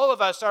agreed. All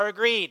of us are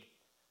agreed.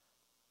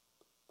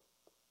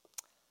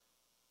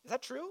 Is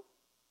that true?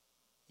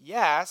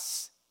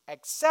 Yes,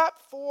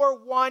 except for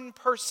one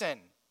person.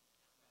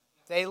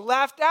 They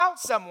left out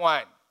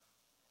someone.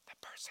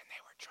 The person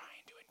they were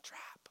trying to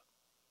entrap.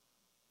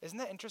 Isn't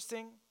that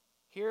interesting?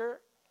 Here,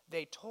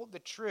 they told the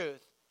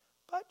truth,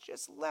 but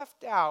just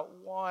left out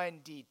one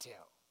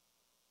detail.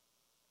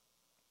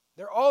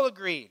 They're all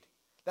agreed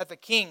that the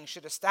king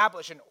should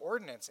establish an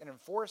ordinance and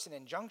enforce an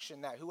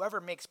injunction that whoever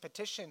makes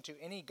petition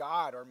to any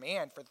god or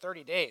man for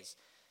 30 days,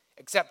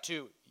 except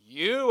to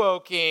you, O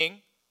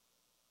king,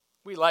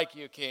 we like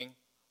you, king,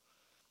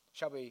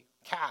 shall be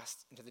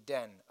cast into the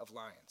den of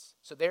lions.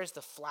 So there's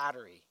the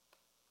flattery.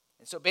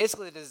 And so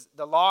basically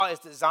the law is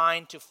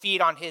designed to feed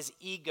on his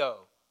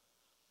ego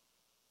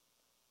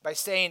by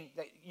saying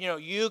that,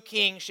 you,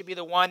 king, should be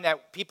the one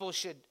that people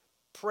should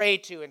pray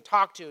to and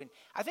talk to. And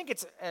I think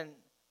it's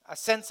a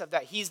sense of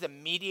that he's the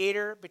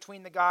mediator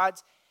between the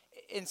gods.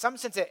 In some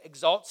sense, it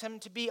exalts him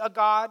to be a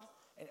god.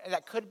 And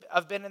that could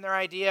have been in their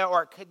idea,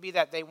 or it could be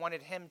that they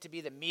wanted him to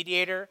be the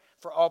mediator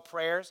for all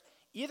prayers.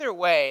 Either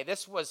way,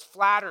 this was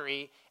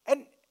flattery,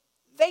 and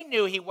they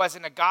knew he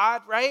wasn't a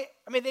god, right?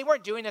 I mean, they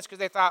weren't doing this because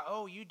they thought,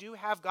 oh, you do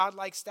have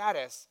godlike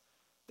status.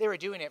 They were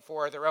doing it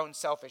for their own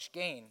selfish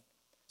gain.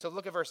 So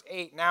look at verse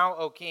 8. Now,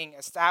 O king,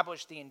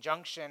 establish the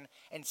injunction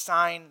and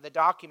sign the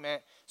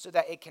document so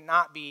that it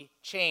cannot be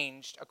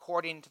changed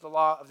according to the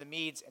law of the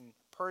Medes and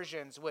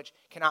Persians, which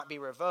cannot be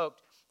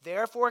revoked.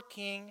 Therefore,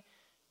 King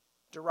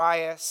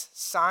Darius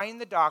signed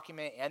the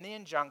document and the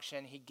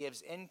injunction. He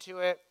gives into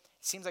it.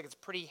 It seems like it's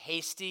pretty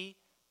hasty.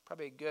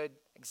 Probably a good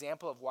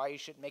example of why you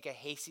shouldn't make a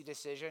hasty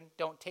decision.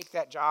 Don't take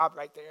that job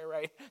right there,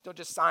 right? Don't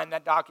just sign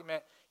that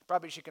document. You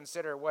probably should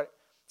consider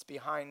what's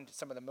behind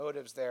some of the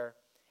motives there.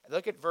 And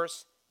look at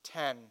verse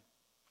 10.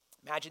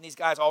 Imagine these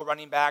guys all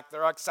running back.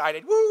 They're all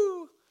excited.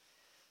 Woo!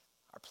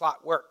 Our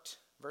plot worked.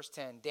 Verse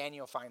 10,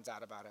 Daniel finds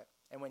out about it.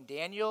 And when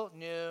Daniel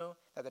knew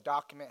that the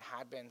document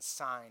had been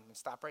signed, and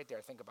stop right there,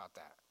 think about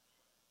that.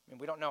 I mean,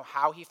 we don't know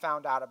how he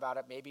found out about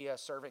it. Maybe a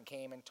servant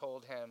came and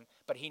told him,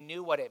 but he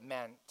knew what it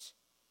meant.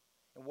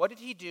 And what did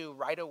he do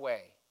right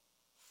away?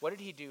 What did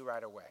he do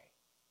right away?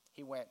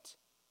 He went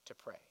to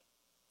pray.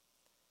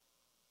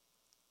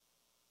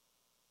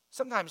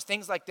 Sometimes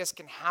things like this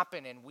can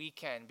happen and we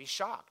can be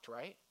shocked,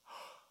 right?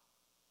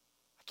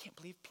 I can't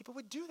believe people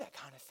would do that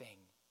kind of thing.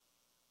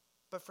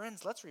 But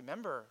friends, let's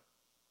remember,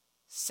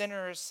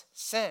 sinners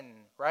sin,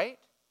 right?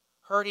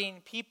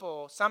 Hurting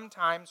people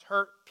sometimes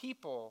hurt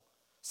people.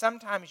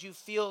 Sometimes you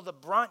feel the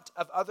brunt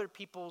of other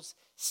people's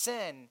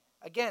sin.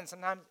 Again,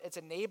 sometimes it's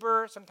a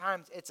neighbor,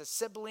 sometimes it's a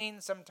sibling,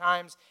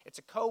 sometimes it's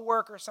a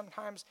coworker,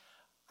 sometimes,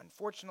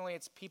 unfortunately,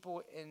 it's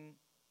people in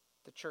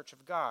the church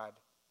of God.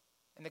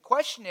 And the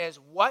question is,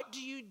 what do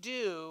you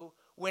do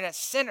when a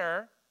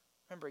sinner,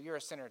 remember you're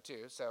a sinner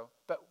too,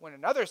 but when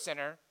another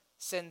sinner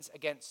sins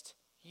against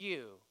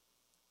you?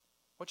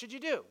 What should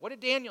you do? What did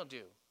Daniel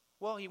do?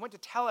 Well, he went to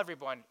tell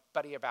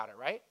everybody about it,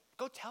 right?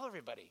 Go tell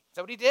everybody. Is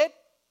that what he did?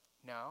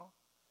 No.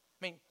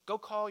 I mean, go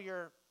call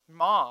your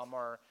mom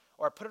or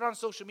put it on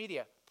social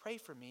media. Pray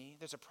for me.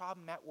 There's a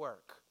problem at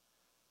work.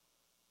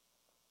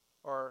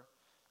 Or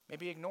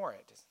maybe ignore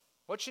it.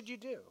 What should you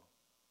do?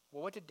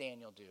 Well, what did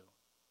Daniel do?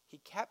 He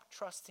kept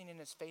trusting in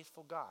his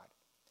faithful God.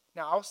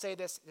 Now, I'll say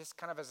this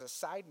kind of as a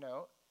side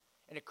note.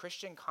 In a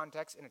Christian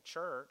context, in a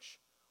church,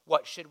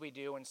 what should we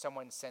do when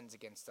someone sins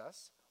against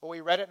us? Well, we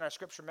read it in our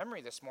scripture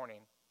memory this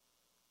morning,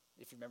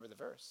 if you remember the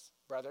verse.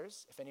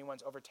 Brothers, if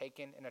anyone's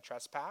overtaken in a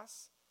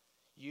trespass,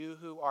 you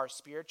who are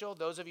spiritual,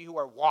 those of you who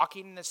are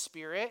walking in the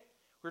Spirit,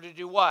 we're to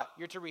do what?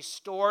 You're to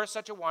restore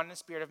such a one in the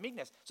spirit of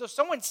meekness. So if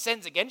someone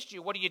sins against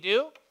you, what do?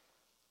 You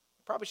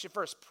probably should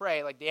first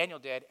pray like Daniel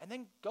did, and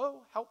then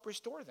go help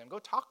restore them. Go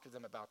talk to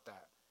them about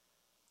that.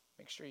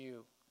 Make sure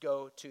you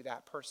go to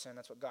that person.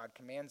 That's what God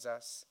commands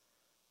us.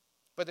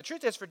 But the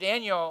truth is, for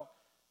Daniel,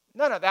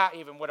 none of that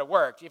even would have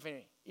worked,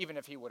 even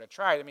if he would have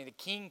tried. I mean, the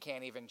king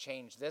can't even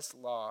change this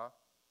law.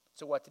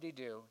 So what did he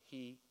do?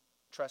 He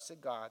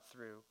trusted God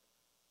through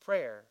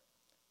prayer.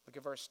 Look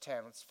at verse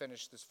 10. Let's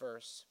finish this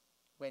verse.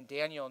 When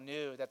Daniel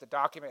knew that the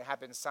document had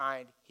been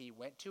signed, he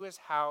went to his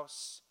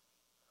house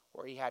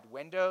where he had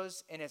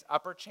windows in his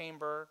upper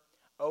chamber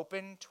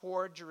open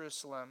toward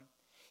Jerusalem.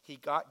 He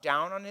got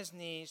down on his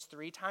knees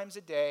 3 times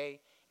a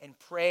day and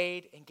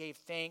prayed and gave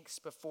thanks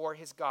before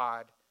his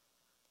God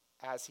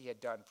as he had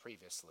done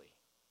previously.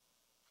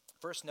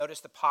 First, notice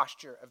the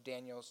posture of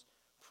Daniel's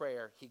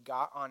prayer, he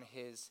got on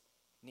his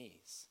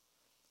knees.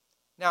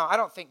 Now, I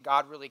don't think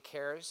God really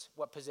cares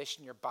what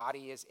position your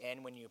body is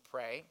in when you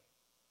pray.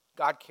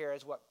 God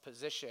cares what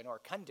position or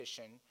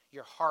condition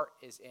your heart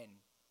is in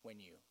when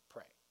you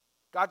pray.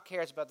 God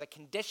cares about the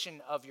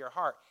condition of your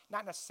heart,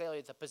 not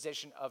necessarily the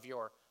position of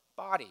your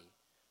body.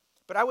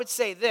 But I would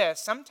say this,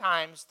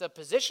 sometimes the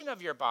position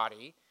of your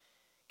body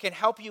can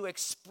help you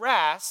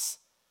express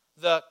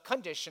the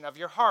condition of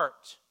your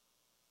heart.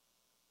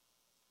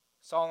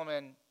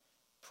 Solomon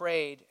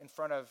prayed in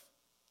front of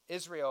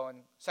Israel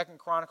in 2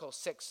 Chronicles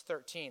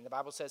 6:13. The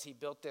Bible says he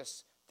built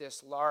this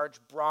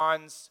large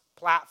bronze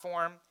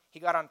platform.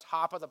 He got on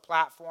top of the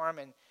platform,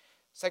 and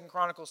 2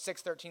 Chronicles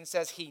 6:13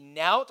 says he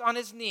knelt on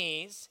his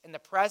knees in the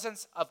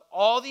presence of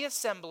all the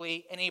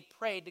assembly, and he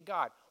prayed to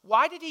God.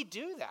 Why did he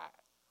do that?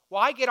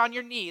 Why get on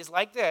your knees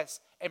like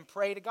this and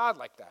pray to God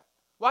like that?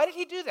 Why did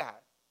he do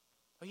that?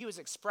 Well, he was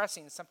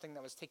expressing something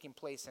that was taking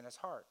place in his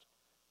heart.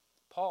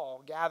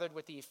 Paul gathered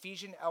with the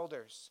Ephesian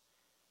elders.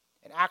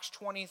 In Acts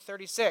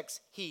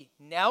 20:36, he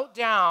knelt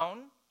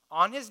down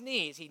on his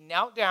knees. He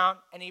knelt down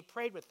and he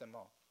prayed with them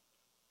all.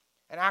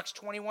 In Acts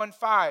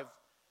 21:5,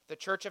 the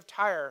church of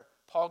Tyre,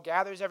 Paul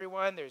gathers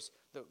everyone. There's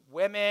the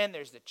women,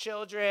 there's the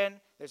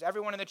children, there's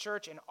everyone in the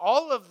church, and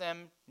all of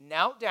them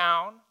knelt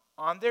down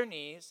on their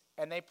knees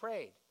and they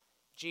prayed.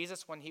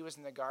 Jesus, when he was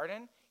in the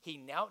garden, he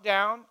knelt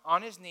down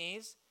on his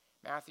knees.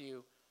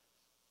 Matthew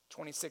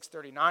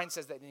 26:39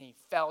 says that he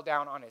fell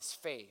down on his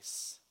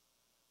face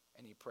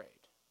and he prayed.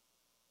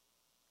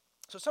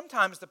 So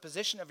sometimes the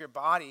position of your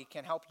body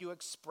can help you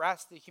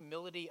express the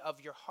humility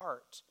of your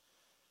heart.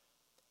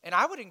 And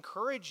I would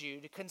encourage you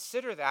to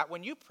consider that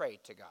when you pray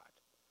to God.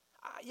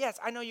 Yes,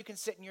 I know you can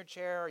sit in your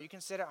chair or you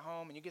can sit at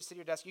home and you can sit at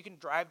your desk. You can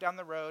drive down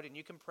the road and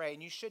you can pray,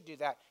 and you should do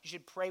that. You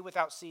should pray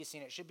without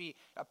ceasing. It should be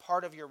a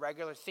part of your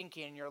regular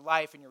thinking in your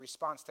life and your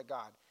response to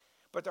God.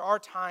 But there are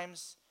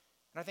times,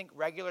 and I think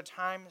regular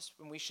times,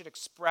 when we should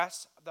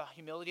express the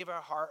humility of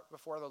our heart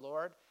before the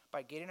Lord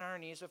by getting on our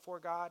knees before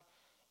God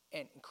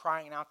and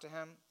crying out to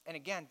him. And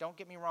again, don't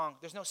get me wrong.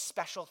 There's no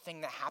special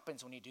thing that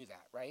happens when you do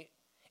that, right?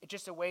 It's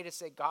just a way to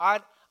say,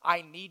 God,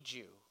 I need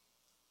you.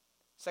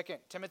 2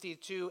 Timothy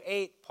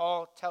 2:8,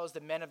 Paul tells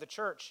the men of the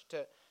church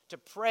to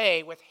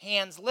pray with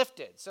hands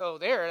lifted. So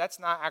that's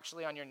not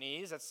actually on your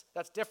knees.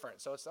 That's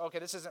different. So it's, okay,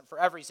 this isn't for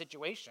every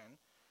situation.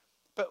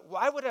 But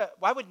why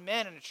would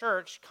men in a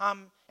church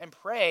come and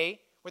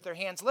pray with their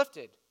hands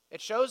lifted?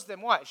 It shows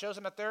them what? It shows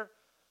them that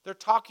they're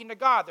talking to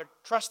God. They're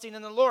trusting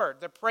in the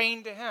Lord. They're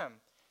praying to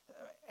him.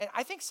 And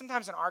I think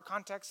sometimes in our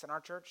context, in our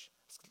church,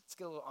 let's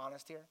get a little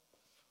honest here.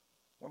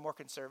 We're more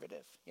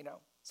conservative,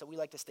 so we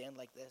like to stand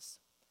like this.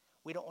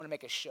 We don't want to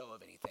make a show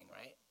of anything,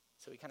 right?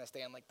 So we kind of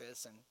stand like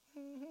this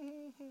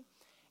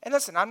and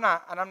listen, I'm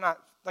not,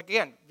 like,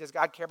 again, does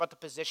God care about the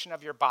position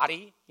of your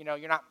body?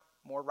 You're not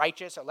more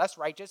righteous or less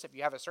righteous if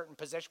you have a certain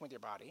position with your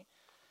body.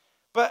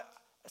 But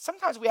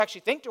sometimes we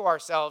actually think to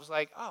ourselves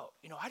like,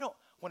 I don't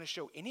want to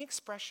show any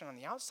expression on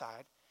the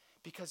outside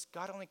because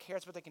God only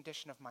cares about the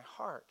condition of my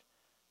heart.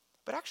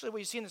 But actually what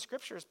you see in the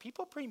scriptures,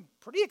 people are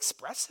pretty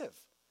expressive.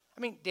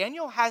 I mean,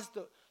 Daniel has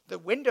the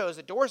windows,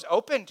 the doors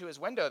open to his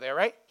window there,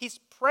 right? He's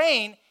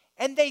praying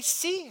and they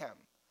see him.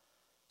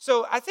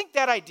 So I think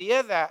that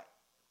idea that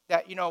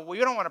we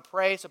don't want to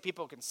pray so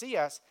people can see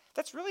us,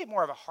 that's really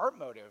more of a heart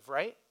motive,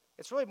 right?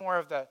 It's really more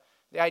of the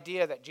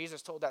idea that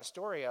Jesus told that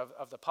story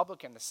of the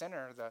publican, the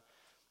sinner, the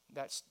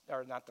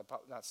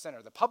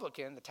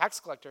publican, the tax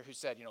collector who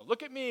said,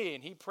 look at me,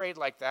 and he prayed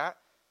like that.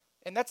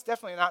 And that's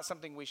definitely not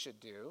something we should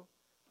do.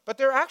 But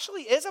there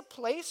actually is a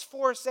place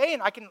for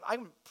saying, I can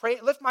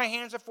pray, lift my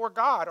hands before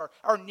God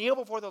or kneel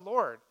before the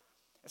Lord.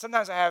 And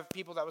sometimes I have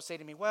people that will say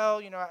to me, well,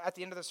 at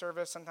the end of the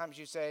service, sometimes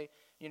you say,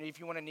 if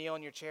you want to kneel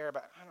in your chair,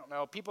 but I don't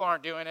know, people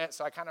aren't doing it,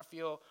 so I kind of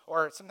feel,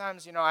 or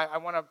sometimes, I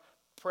want to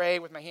pray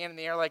with my hand in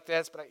the air like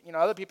this, but,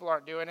 other people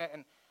aren't doing it.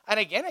 And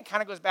again, it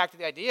kind of goes back to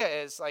the idea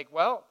is like,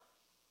 well,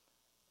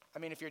 I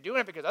mean, if you're doing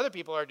it because other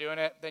people are doing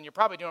it, then you're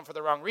probably doing it for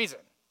the wrong reason,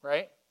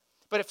 right?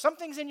 But if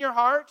something's in your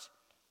heart,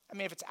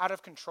 if it's out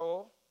of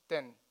control,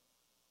 then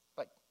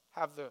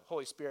have the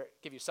Holy Spirit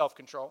give you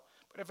self-control.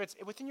 But if it's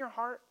within your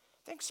heart,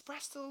 then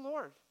express to the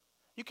Lord.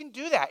 You can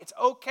do that. It's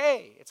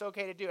okay. It's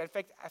okay to do. In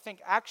fact, I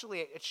think actually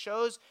it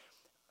shows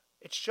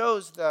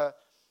the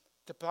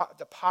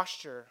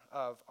posture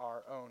of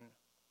our own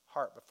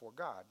heart before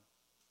God.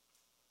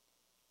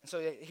 And so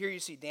here you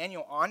see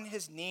Daniel on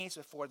his knees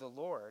before the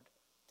Lord.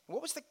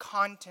 What was the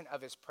content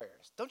of his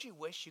prayers? Don't you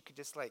wish you could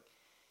just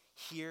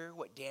hear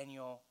what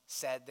Daniel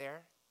said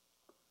there?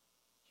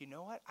 You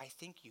know what? I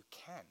think you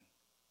can.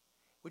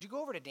 Would you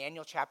go over to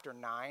Daniel chapter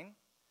 9?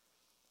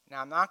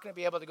 Now, I'm not going to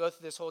be able to go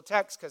through this whole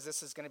text because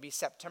this is going to be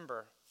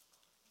September,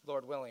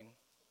 Lord willing.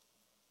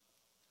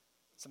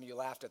 Some of you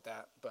laughed at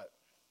that, but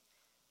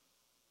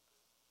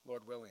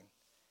Lord willing.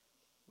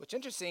 What's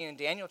interesting, in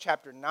Daniel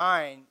chapter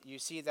 9, you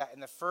see that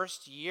in the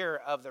first year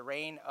of the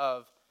reign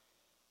of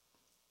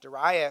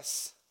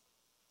Darius,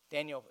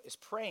 Daniel is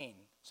praying.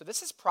 So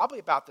this is probably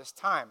about this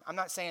time. I'm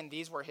not saying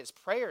these were his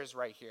prayers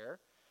right here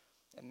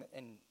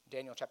in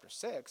Daniel chapter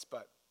 6,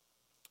 but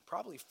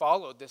probably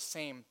followed this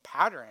same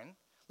pattern.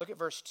 Look at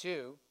verse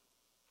 2.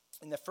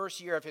 In the first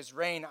year of his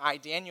reign, I,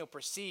 Daniel,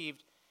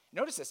 perceived,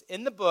 notice this,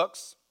 in the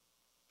books,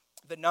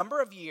 the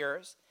number of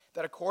years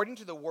that according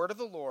to the word of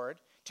the Lord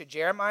to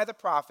Jeremiah the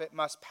prophet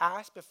must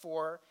pass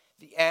before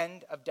the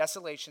end of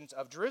desolations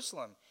of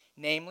Jerusalem,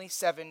 namely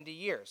 70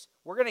 years.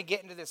 We're going to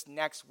get into this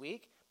next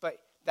week, but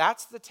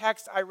that's the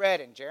text I read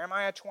in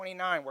Jeremiah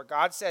 29 where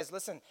God says,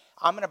 listen,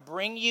 I'm going to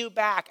bring you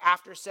back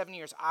after 7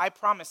 years. I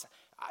promise.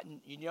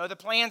 You know the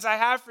plans I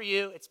have for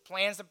you. It's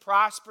plans to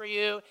prosper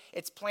you.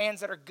 It's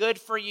plans that are good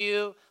for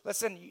you.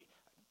 Listen,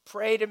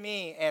 pray to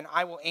me and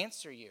I will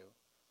answer you.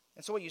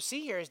 And so what you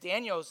see here is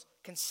Daniel's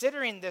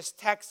considering this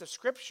text of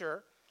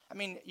Scripture. I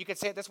mean, you could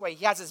say it this way.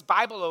 He has his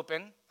Bible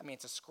open. I mean,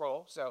 it's a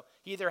scroll. So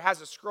he either has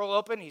a scroll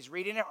open, he's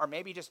reading it, or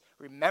maybe he just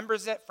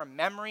remembers it from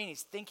memory and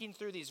he's thinking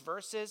through these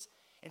verses.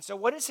 And so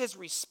what is his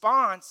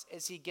response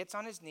as he gets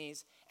on his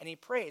knees and he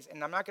prays?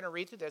 And I'm not going to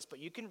read through this, but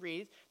you can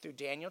read through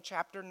Daniel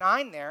chapter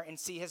 9 there and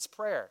see his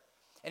prayer.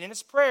 And in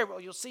his prayer,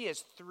 what you'll see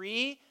is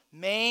three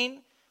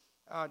main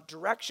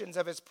directions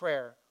of his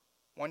prayer.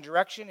 One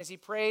direction is he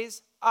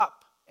prays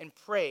up and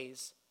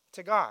prays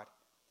to God.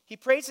 He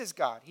praises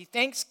God. He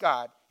thanks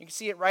God. You can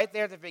see it right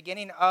there at the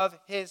beginning of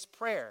his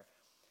prayer.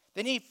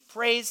 Then he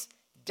prays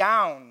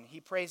down. He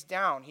prays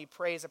down. He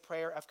prays a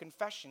prayer of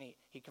confession.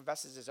 He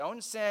confesses his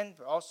own sin,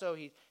 but also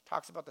he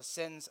talks about the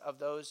sins of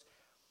those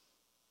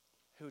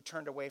who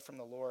turned away from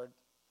the Lord,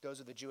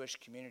 those of the Jewish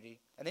community.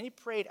 And then he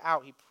prayed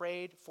out. He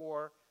prayed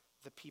for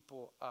the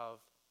people of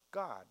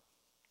God.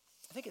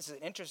 I think it's an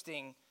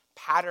interesting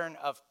pattern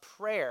of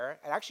prayer.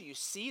 And actually, you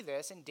see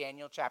this in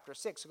Daniel chapter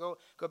 6. So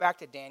go back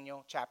to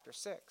Daniel chapter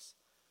 6.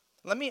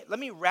 Let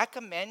me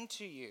recommend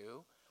to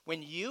you,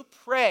 when you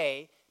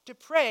pray, to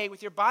pray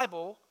with your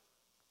Bible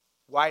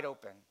wide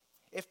open.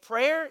 If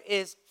prayer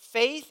is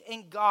faith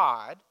in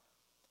God,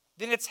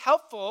 then it's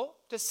helpful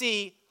to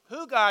see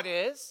who God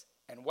is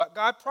and what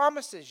God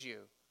promises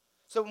you.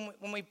 So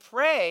when we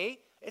pray,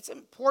 it's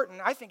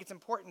important, I think it's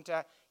important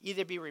to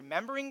either be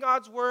remembering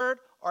God's word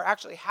or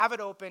actually have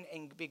it open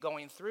and be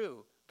going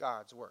through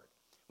God's word.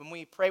 When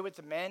we pray with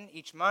the men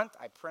each month,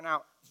 I print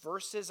out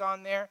verses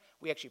on there.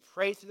 We actually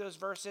pray through those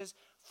verses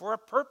for a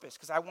purpose,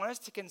 because I want us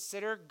to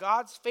consider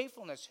God's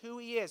faithfulness, who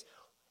he is,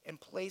 and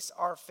place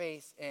our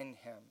faith in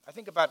him. I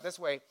think about it this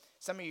way.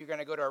 Some of you are going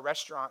to go to a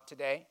restaurant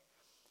today,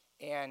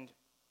 and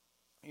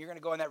you're going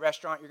to go in that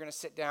restaurant, you're going to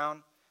sit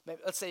down.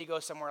 Maybe, let's say you go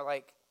somewhere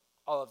like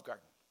Olive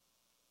Garden.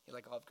 You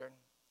like Olive Garden?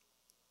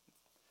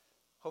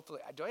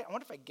 Hopefully, I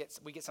wonder if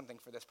we get something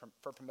for this,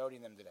 for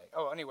promoting them today.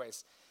 Oh,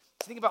 anyways,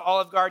 so think about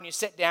Olive Garden. You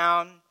sit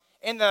down,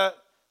 and the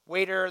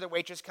waiter, the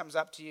waitress comes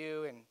up to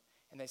you, and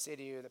they say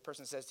to you, the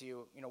person says to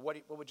you,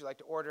 what would you like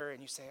to order?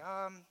 And you say,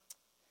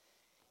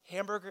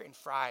 hamburger and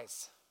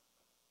fries.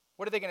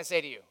 What are they going to say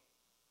to you?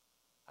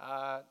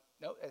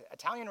 No,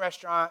 Italian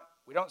restaurant,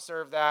 we don't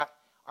serve that.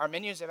 Our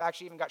menus have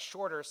actually even got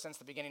shorter since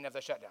the beginning of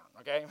the shutdown,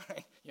 okay?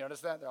 You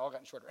notice that? They're all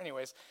gotten shorter.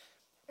 Anyways,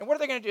 and what are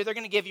they going to do? They're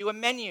going to give you a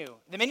menu.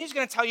 The menu is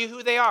going to tell you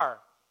who they are.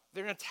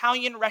 They're an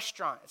Italian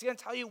restaurant. It's going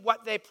to tell you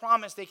what they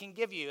promise they can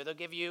give you. They'll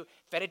give you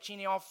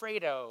fettuccine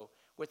alfredo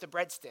with the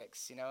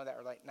breadsticks, that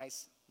are like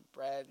nice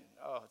bread.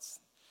 Oh,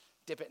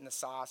 dip it in the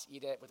sauce,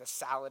 eat it with a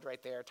salad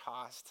right there,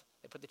 tossed.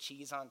 They put the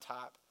cheese on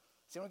top.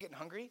 Is anyone getting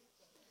hungry?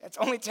 It's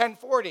only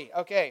 10:40.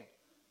 Okay.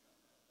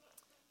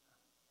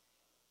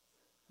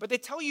 But they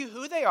tell you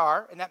who they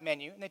are in that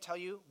menu, and they tell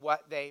you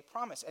what they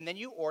promise. And then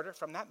you order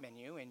from that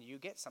menu, and you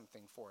get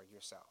something for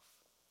yourself.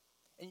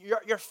 And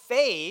your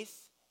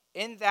faith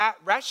in that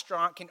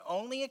restaurant can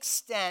only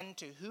extend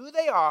to who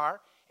they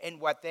are and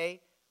what they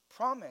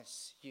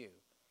promise you.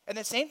 And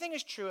the same thing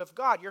is true of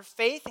God. Your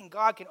faith in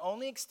God can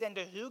only extend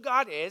to who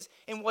God is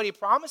and what he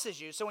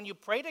promises you. So when you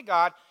pray to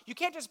God, you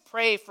can't just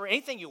pray for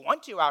anything you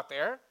want to out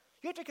there.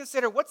 You have to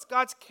consider, what's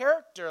God's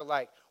character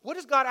like? What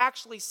does God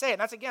actually say?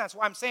 And that's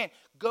why I'm saying,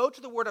 go to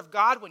the Word of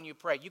God when you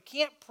pray. You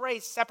can't pray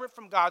separate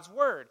from God's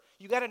Word.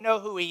 You got to know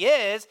who he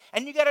is,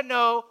 and you got to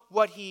know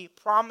what he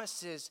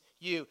promises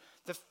you.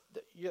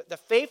 The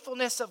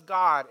faithfulness of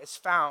God is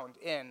found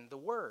in the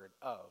Word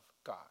of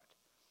God.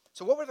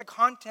 So what were the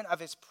content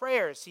of his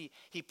prayers?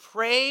 He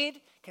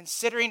prayed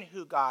considering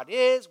who God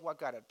is, what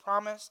God had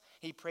promised.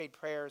 He prayed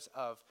prayers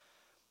of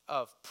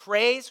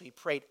praise. He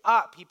prayed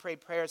up. He prayed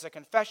prayers of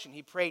confession.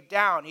 He prayed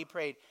down. He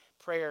prayed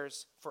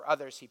prayers for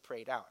others. He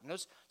prayed out.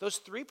 And those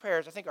three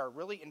prayers, I think, are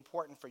really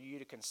important for you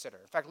to consider.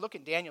 In fact, look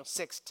at Daniel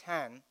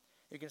 6:10.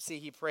 You can see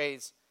he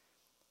prays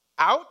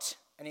out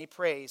and he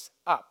prays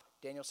up.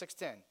 Daniel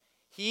 6:10.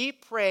 He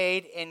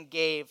prayed and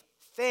gave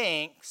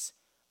thanks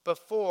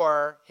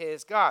before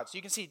his God. So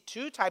you can see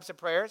two types of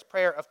prayers,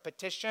 prayer of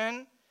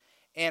petition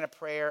and a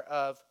prayer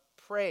of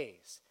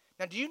praise.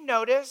 Now, do you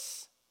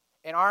notice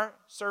in our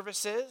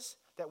services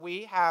that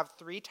we have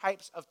three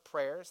types of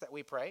prayers that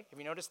we pray? Have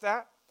you noticed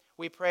that?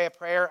 We pray a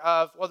prayer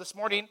of, this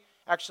morning,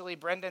 actually,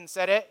 Brendan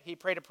said it. He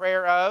prayed a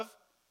prayer of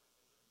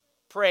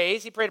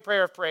praise. He prayed a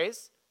prayer of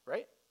praise,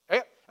 right?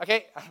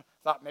 Okay,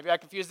 thought maybe I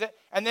confused it.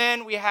 And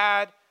then we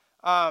had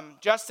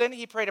Justin.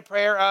 He prayed a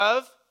prayer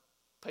of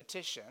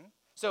petition.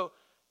 So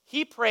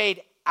he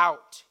prayed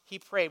out. He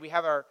prayed. We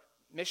have our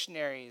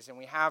missionaries and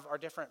we have our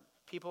different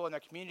people in the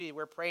community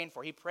we're praying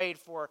for. He prayed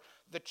for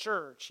the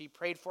church. He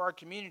prayed for our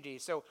community.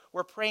 So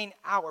we're praying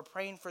out. We're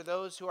praying for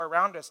those who are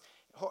around us.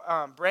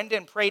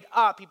 Brendan prayed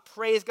up. He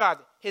praised God.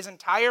 His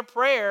entire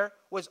prayer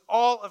was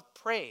all of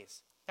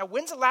praise. Now,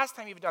 when's the last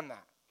time you've done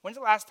that? When's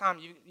the last time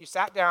you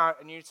sat down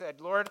and you said,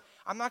 Lord,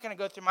 I'm not going to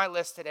go through my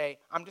list today.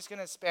 I'm just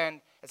going to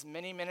spend as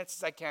many minutes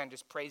as I can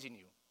just praising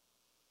you.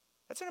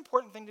 That's an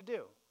important thing to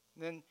do.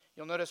 And then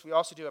you'll notice we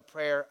also do a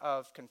prayer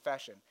of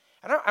confession.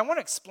 And I want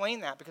to explain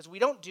that because we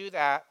don't do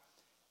that.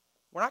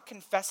 We're not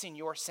confessing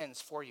your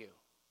sins for you.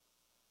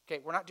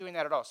 Okay, we're not doing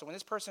that at all. So when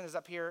this person is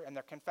up here and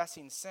they're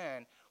confessing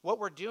sin, what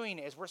we're doing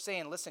is we're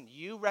saying, listen,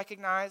 you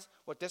recognize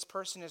what this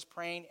person is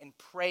praying and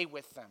pray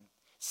with them.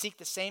 Seek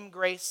the same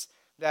grace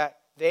that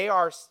they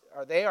are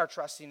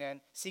trusting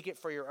in. Seek it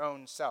for your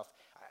own self.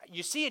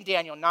 You see in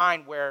Daniel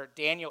 9 where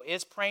Daniel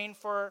is praying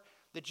for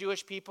the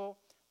Jewish people,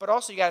 but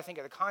also you got to think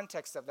of the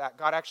context of that.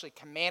 God actually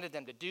commanded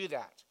them to do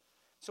that.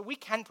 So we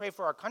can pray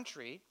for our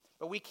country,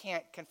 but we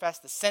can't confess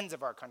the sins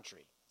of our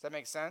country. Does that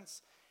make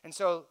sense? And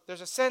so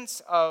there's a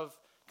sense of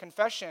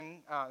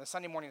confession, the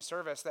Sunday morning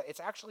service, that it's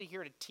actually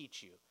here to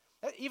teach you.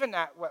 Even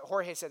that, what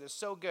Jorge said is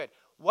so good.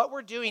 What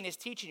we're doing is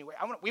teaching you.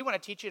 We want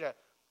to teach you to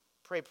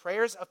pray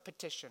prayers of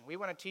petition. We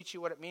want to teach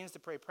you what it means to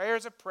pray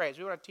prayers of praise.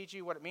 We want to teach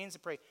you what it means to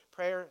pray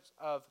prayers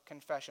of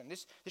confession.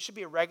 This should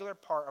be a regular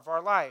part of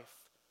our life.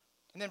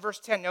 And then verse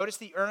 10, notice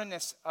the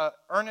earnestness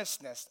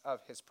of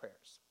his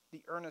prayers.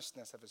 The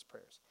earnestness of his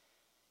prayers.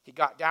 He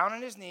got down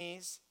on his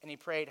knees and he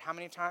prayed how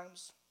many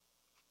times?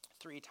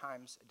 3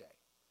 times a day.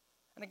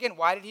 And again,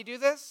 why did he do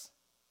this?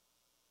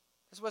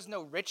 This was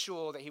no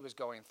ritual that he was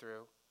going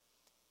through.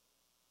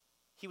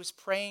 He was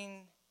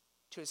praying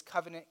to his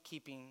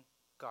covenant-keeping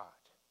God.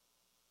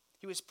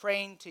 He was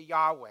praying to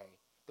Yahweh,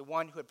 the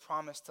one who had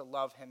promised to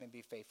love him and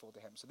be faithful to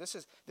him. So this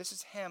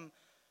is him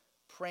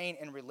praying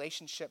in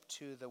relationship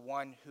to the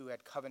one who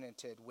had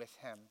covenanted with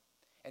him.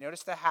 And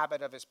notice the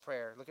habit of his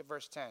prayer. Look at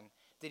verse 10.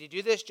 Did he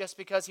do this just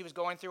because he was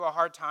going through a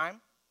hard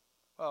time?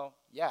 Well,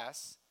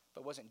 yes,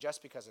 but it wasn't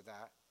just because of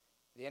that.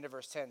 The end of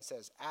verse 10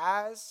 says,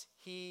 as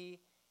he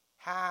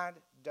had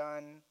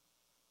done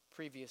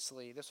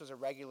previously. This was a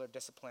regular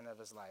discipline of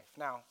his life.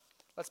 Now,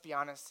 let's be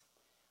honest.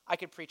 I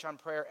could preach on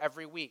prayer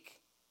every week.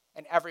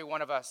 And every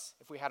one of us,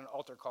 if we had an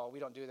altar call, we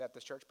don't do that at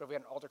this church, but if we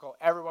had an altar call,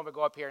 everyone would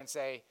go up here and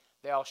say,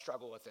 they all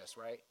struggle with this,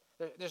 right?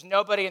 There's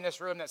nobody in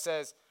this room that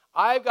says,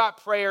 I've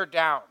got prayer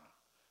down.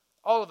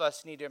 All of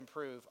us need to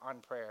improve on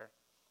prayer.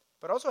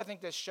 But also I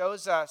think this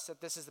shows us that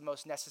this is the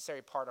most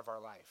necessary part of our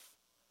life.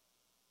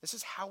 This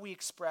is how we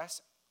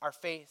express our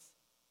faith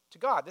to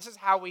God. This is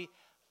how we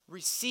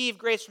receive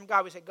grace from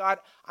God. We say, God,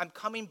 I'm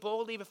coming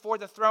boldly before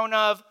the throne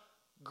of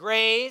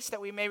grace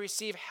that we may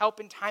receive help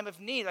in time of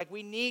need. Like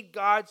we need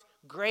God's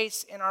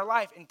grace in our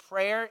life. And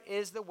prayer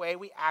is the way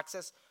we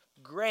access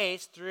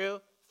grace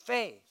through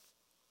faith.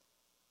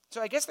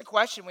 So I guess the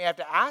question we have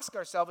to ask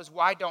ourselves is,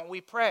 why don't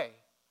we pray?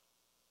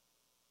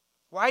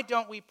 Why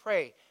don't we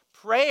pray?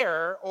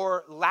 Prayer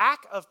or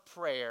lack of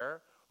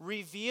prayer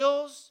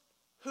reveals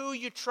who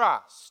you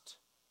trust.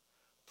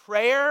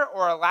 Prayer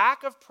or a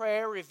lack of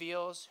prayer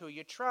reveals who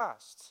you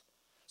trust.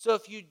 So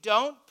if you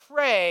don't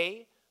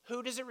pray,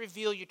 who does it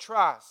reveal you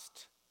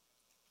trust?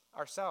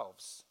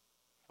 Ourselves.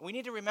 And we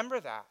need to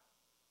remember that.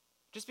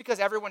 Just because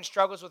everyone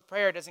struggles with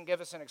prayer doesn't give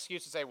us an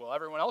excuse to say, well,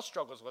 everyone else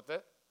struggles with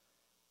it.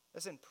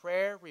 Listen,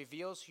 prayer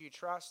reveals who you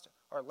trust,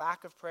 or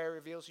lack of prayer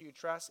reveals who you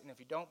trust, and if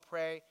you don't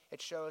pray,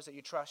 it shows that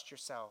you trust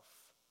yourself.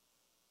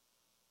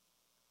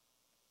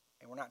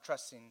 And we're not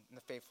trusting in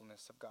the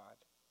faithfulness of God.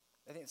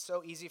 I think it's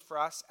so easy for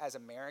us as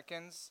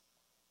Americans,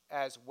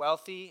 as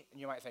wealthy,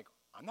 and you might think,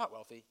 I'm not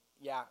wealthy.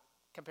 Yeah,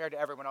 compared to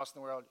everyone else in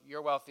the world,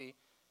 you're wealthy.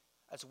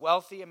 As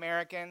wealthy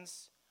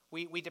Americans,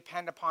 we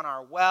depend upon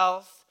our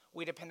wealth.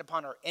 We depend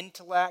upon our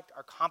intellect,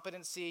 our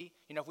competency.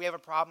 You know, if we have a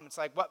problem, it's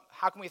like,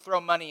 how can we throw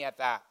money at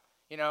that?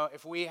 You know,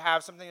 if we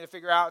have something to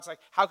figure out, it's like,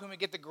 how can we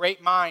get the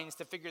great minds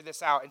to figure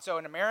this out? And so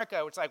in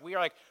America, it's like,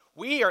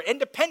 we are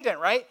independent,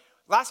 right?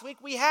 Last week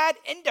we had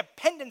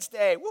Independence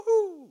Day.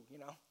 Woohoo! You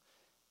know,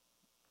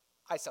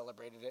 I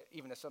celebrated it,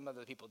 even if some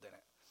other people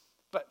didn't.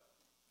 But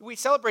we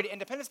celebrated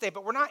Independence Day,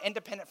 but we're not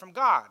independent from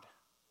God.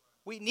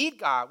 We need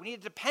God. We need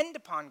to depend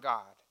upon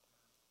God.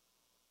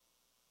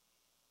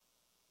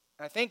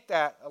 And I think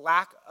that a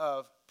lack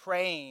of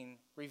praying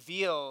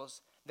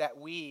reveals that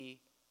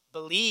we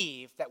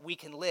believe that we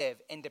can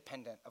live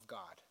independent of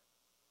God.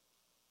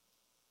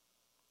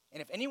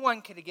 And if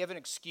anyone could give an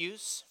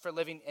excuse for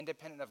living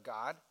independent of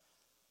God,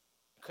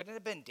 couldn't it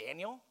have been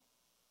Daniel?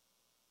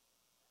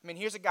 I mean,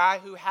 here's a guy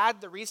who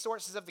had the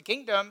resources of the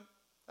kingdom.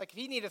 Like, if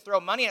he needed to throw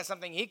money at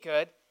something, he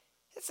could.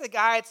 It's a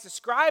guy that's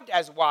described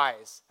as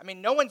wise. I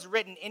mean, no one's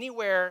written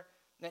anywhere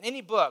in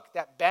any book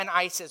that Ben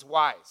Ice is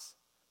wise.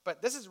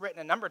 But this is written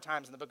a number of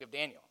times in the book of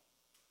Daniel.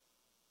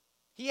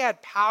 He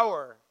had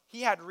power.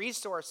 He had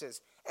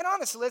resources. And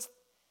honestly,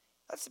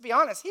 let's be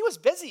honest, he was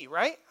busy,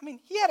 right? I mean,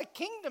 he had a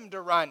kingdom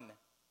to run.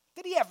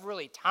 Did he have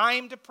really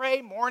time to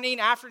pray morning,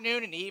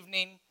 afternoon, and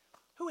evening?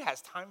 Who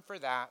has time for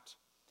that?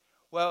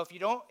 Well,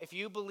 if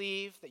you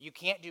believe that you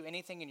can't do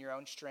anything in your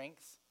own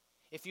strength,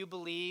 if you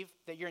believe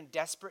that you're in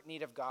desperate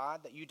need of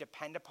God, that you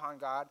depend upon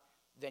God,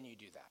 then you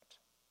do that.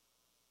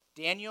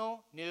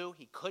 Daniel knew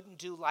he couldn't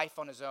do life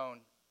on his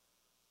own.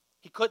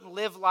 He couldn't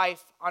live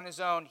life on his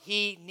own.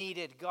 He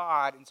needed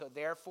God, and so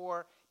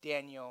therefore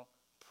Daniel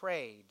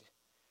prayed.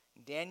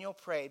 Daniel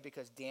prayed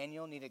because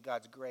Daniel needed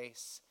God's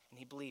grace, and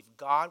he believed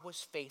God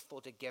was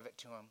faithful to give it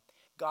to him.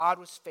 God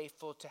was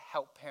faithful to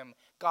help him.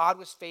 God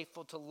was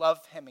faithful to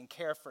love him and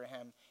care for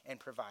him and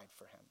provide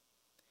for him.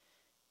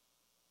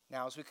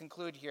 Now, as we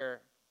conclude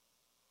here,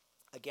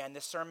 again,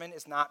 this sermon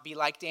is not be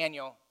like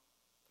Daniel.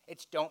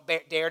 It's don't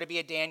dare to be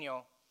a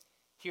Daniel.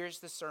 Here's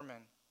the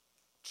sermon.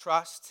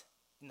 Trust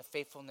in the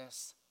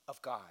faithfulness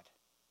of God.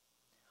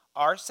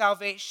 Our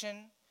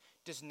salvation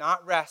does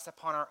not rest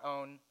upon our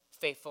own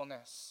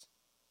faithfulness.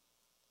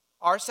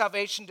 Our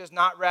salvation does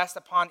not rest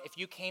upon if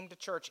you came to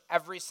church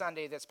every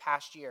Sunday this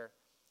past year.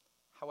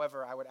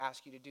 However, I would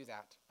ask you to do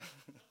that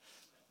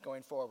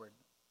going forward.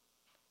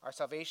 Our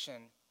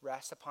salvation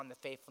rests upon the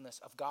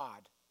faithfulness of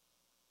God.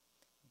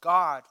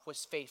 God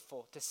was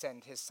faithful to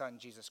send his son,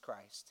 Jesus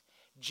Christ.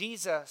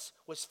 Jesus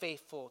was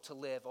faithful to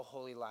live a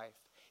holy life.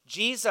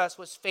 Jesus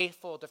was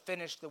faithful to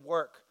finish the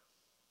work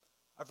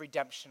of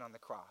redemption on the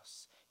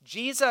cross.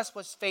 Jesus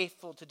was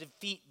faithful to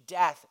defeat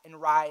death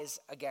and rise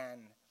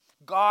again.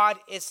 God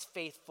is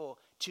faithful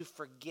to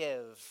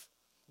forgive.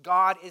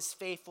 God is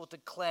faithful to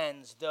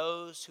cleanse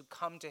those who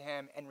come to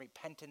him in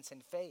repentance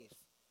and faith.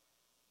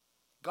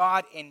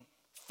 God in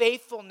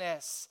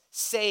faithfulness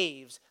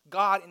saves.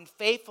 God in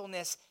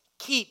faithfulness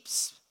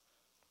keeps.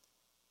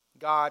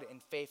 God in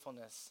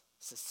faithfulness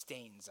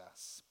sustains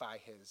us by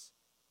his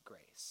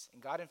grace.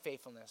 And God in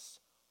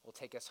faithfulness will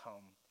take us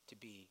home to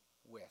be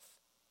with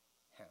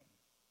him.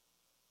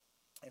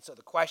 And so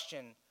the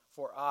question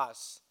for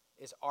us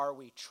is, are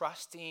we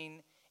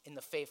trusting in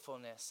the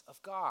faithfulness of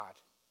God?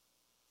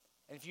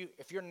 And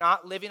if you're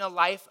not living a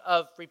life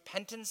of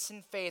repentance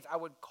and faith, I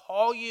would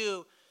call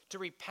you to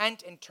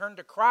repent and turn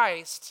to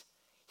Christ.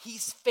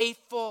 He's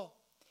faithful.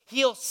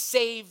 He'll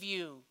save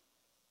you.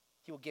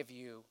 He will give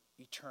you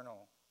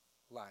eternal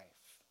life.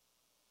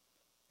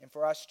 And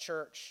for us,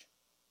 church,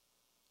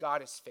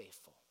 God is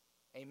faithful.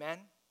 Amen?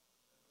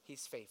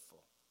 He's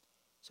faithful.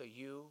 So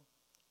you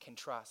can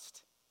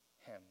trust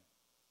him.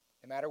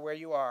 No matter where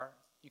you are,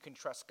 you can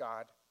trust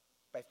God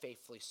by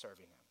faithfully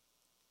serving him.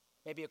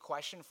 Maybe a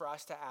question for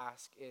us to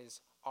ask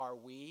is, are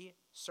we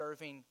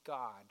serving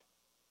God?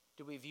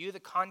 Do we view the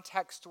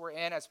context we're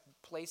in as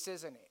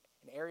places and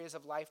areas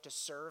of life to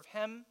serve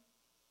him?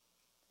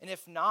 And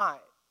if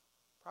not,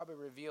 probably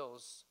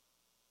reveals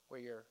where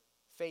your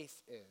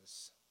faith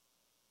is.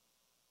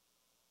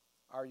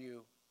 Are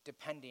you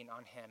depending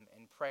on him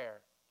in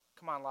prayer?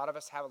 Come on, a lot of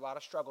us have a lot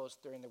of struggles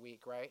during the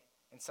week, right?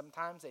 And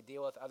sometimes they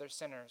deal with other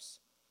sinners.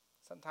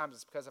 Sometimes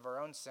it's because of our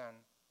own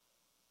sin.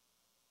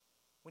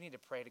 We need to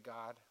pray to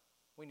God.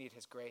 We need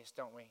his grace,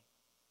 don't we?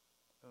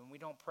 And when we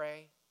don't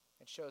pray,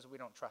 it shows we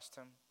don't trust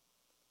him.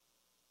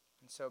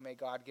 And so may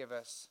God give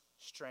us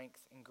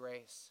strength and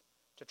grace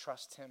to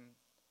trust him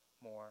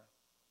more.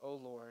 Oh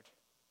Lord,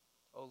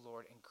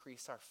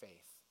 increase our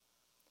faith.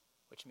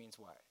 Which means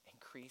what?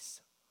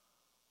 Increase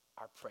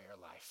our prayer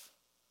life.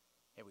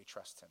 May we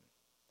trust him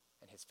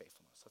and his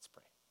faithfulness. Let's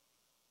pray.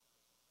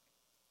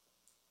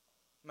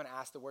 I'm going to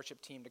ask the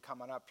worship team to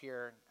come on up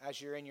here.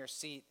 As you're in your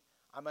seat,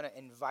 I'm going to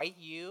invite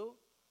you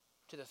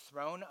to the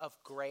throne of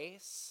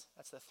grace.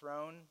 That's the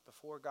throne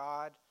before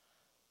God,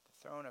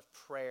 the throne of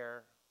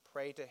prayer.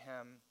 Pray to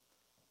him.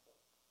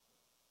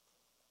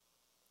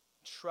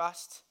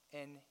 Trust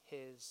in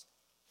his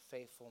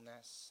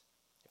faithfulness.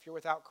 If you're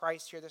without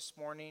Christ here this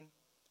morning,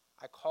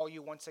 I call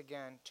you once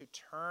again to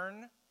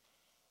turn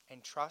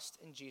and trust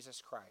in Jesus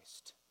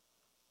Christ.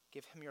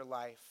 Give him your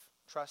life.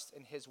 Trust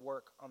in his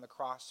work on the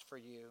cross for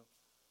you.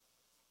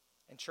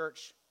 And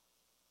church,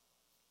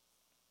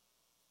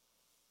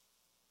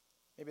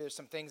 maybe there's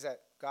some things that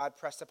God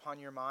pressed upon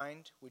your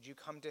mind. Would you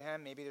come to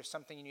him? Maybe there's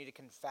something you need to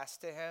confess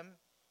to him.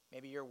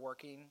 Maybe you're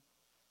working,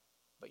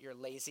 but you're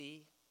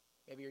lazy.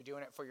 Maybe you're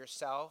doing it for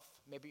yourself.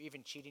 Maybe you're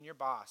even cheating your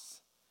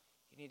boss.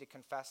 You need to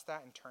confess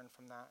that and turn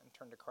from that and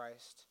turn to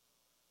Christ.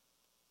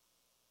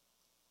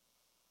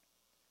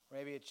 Or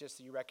maybe it's just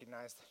that you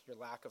recognize that your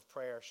lack of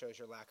prayer shows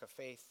your lack of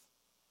faith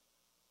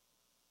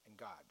in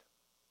God.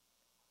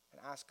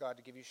 And ask God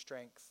to give you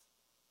strength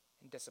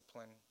and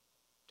discipline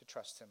to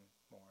trust him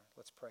more.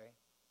 Let's pray.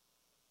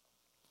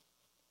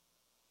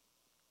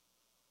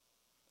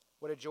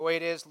 What a joy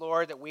it is,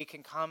 Lord, that we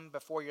can come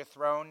before your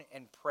throne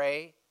and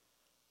pray,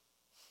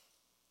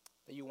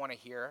 that you want to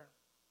hear,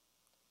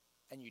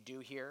 and you do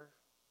hear,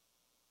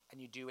 and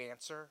you do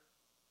answer.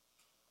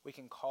 We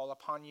can call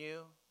upon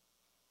you.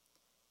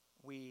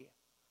 We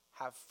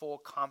have full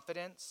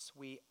confidence.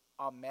 We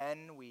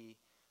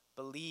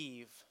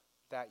believe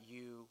that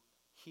you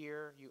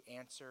hear, you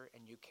answer,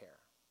 and you care.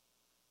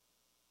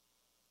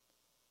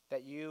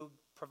 That you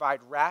provide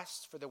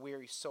rest for the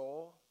weary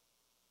soul.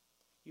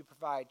 You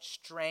provide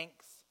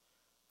strength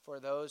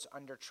for those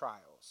under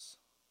trials.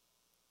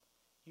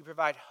 You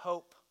provide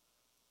hope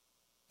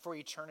for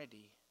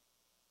eternity.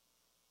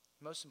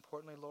 Most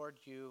importantly, Lord,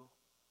 you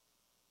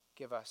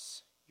give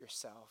us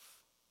yourself.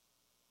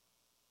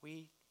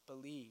 We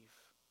believe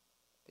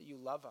that you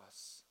love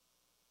us.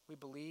 We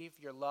believe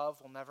your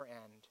love will never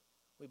end.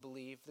 We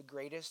believe the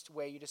greatest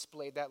way you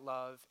displayed that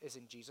love is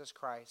in Jesus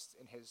Christ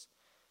and his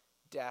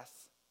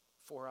death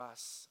for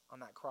us on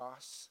that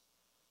cross.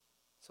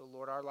 So,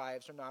 Lord, our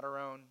lives are not our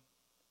own.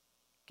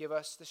 Give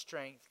us the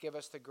strength, give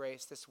us the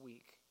grace this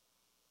week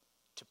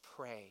to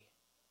pray,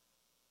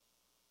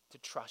 to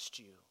trust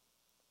you.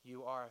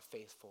 You are a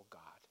faithful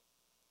God.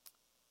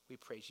 We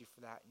praise you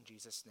for that in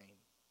Jesus' name.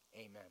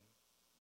 Amen.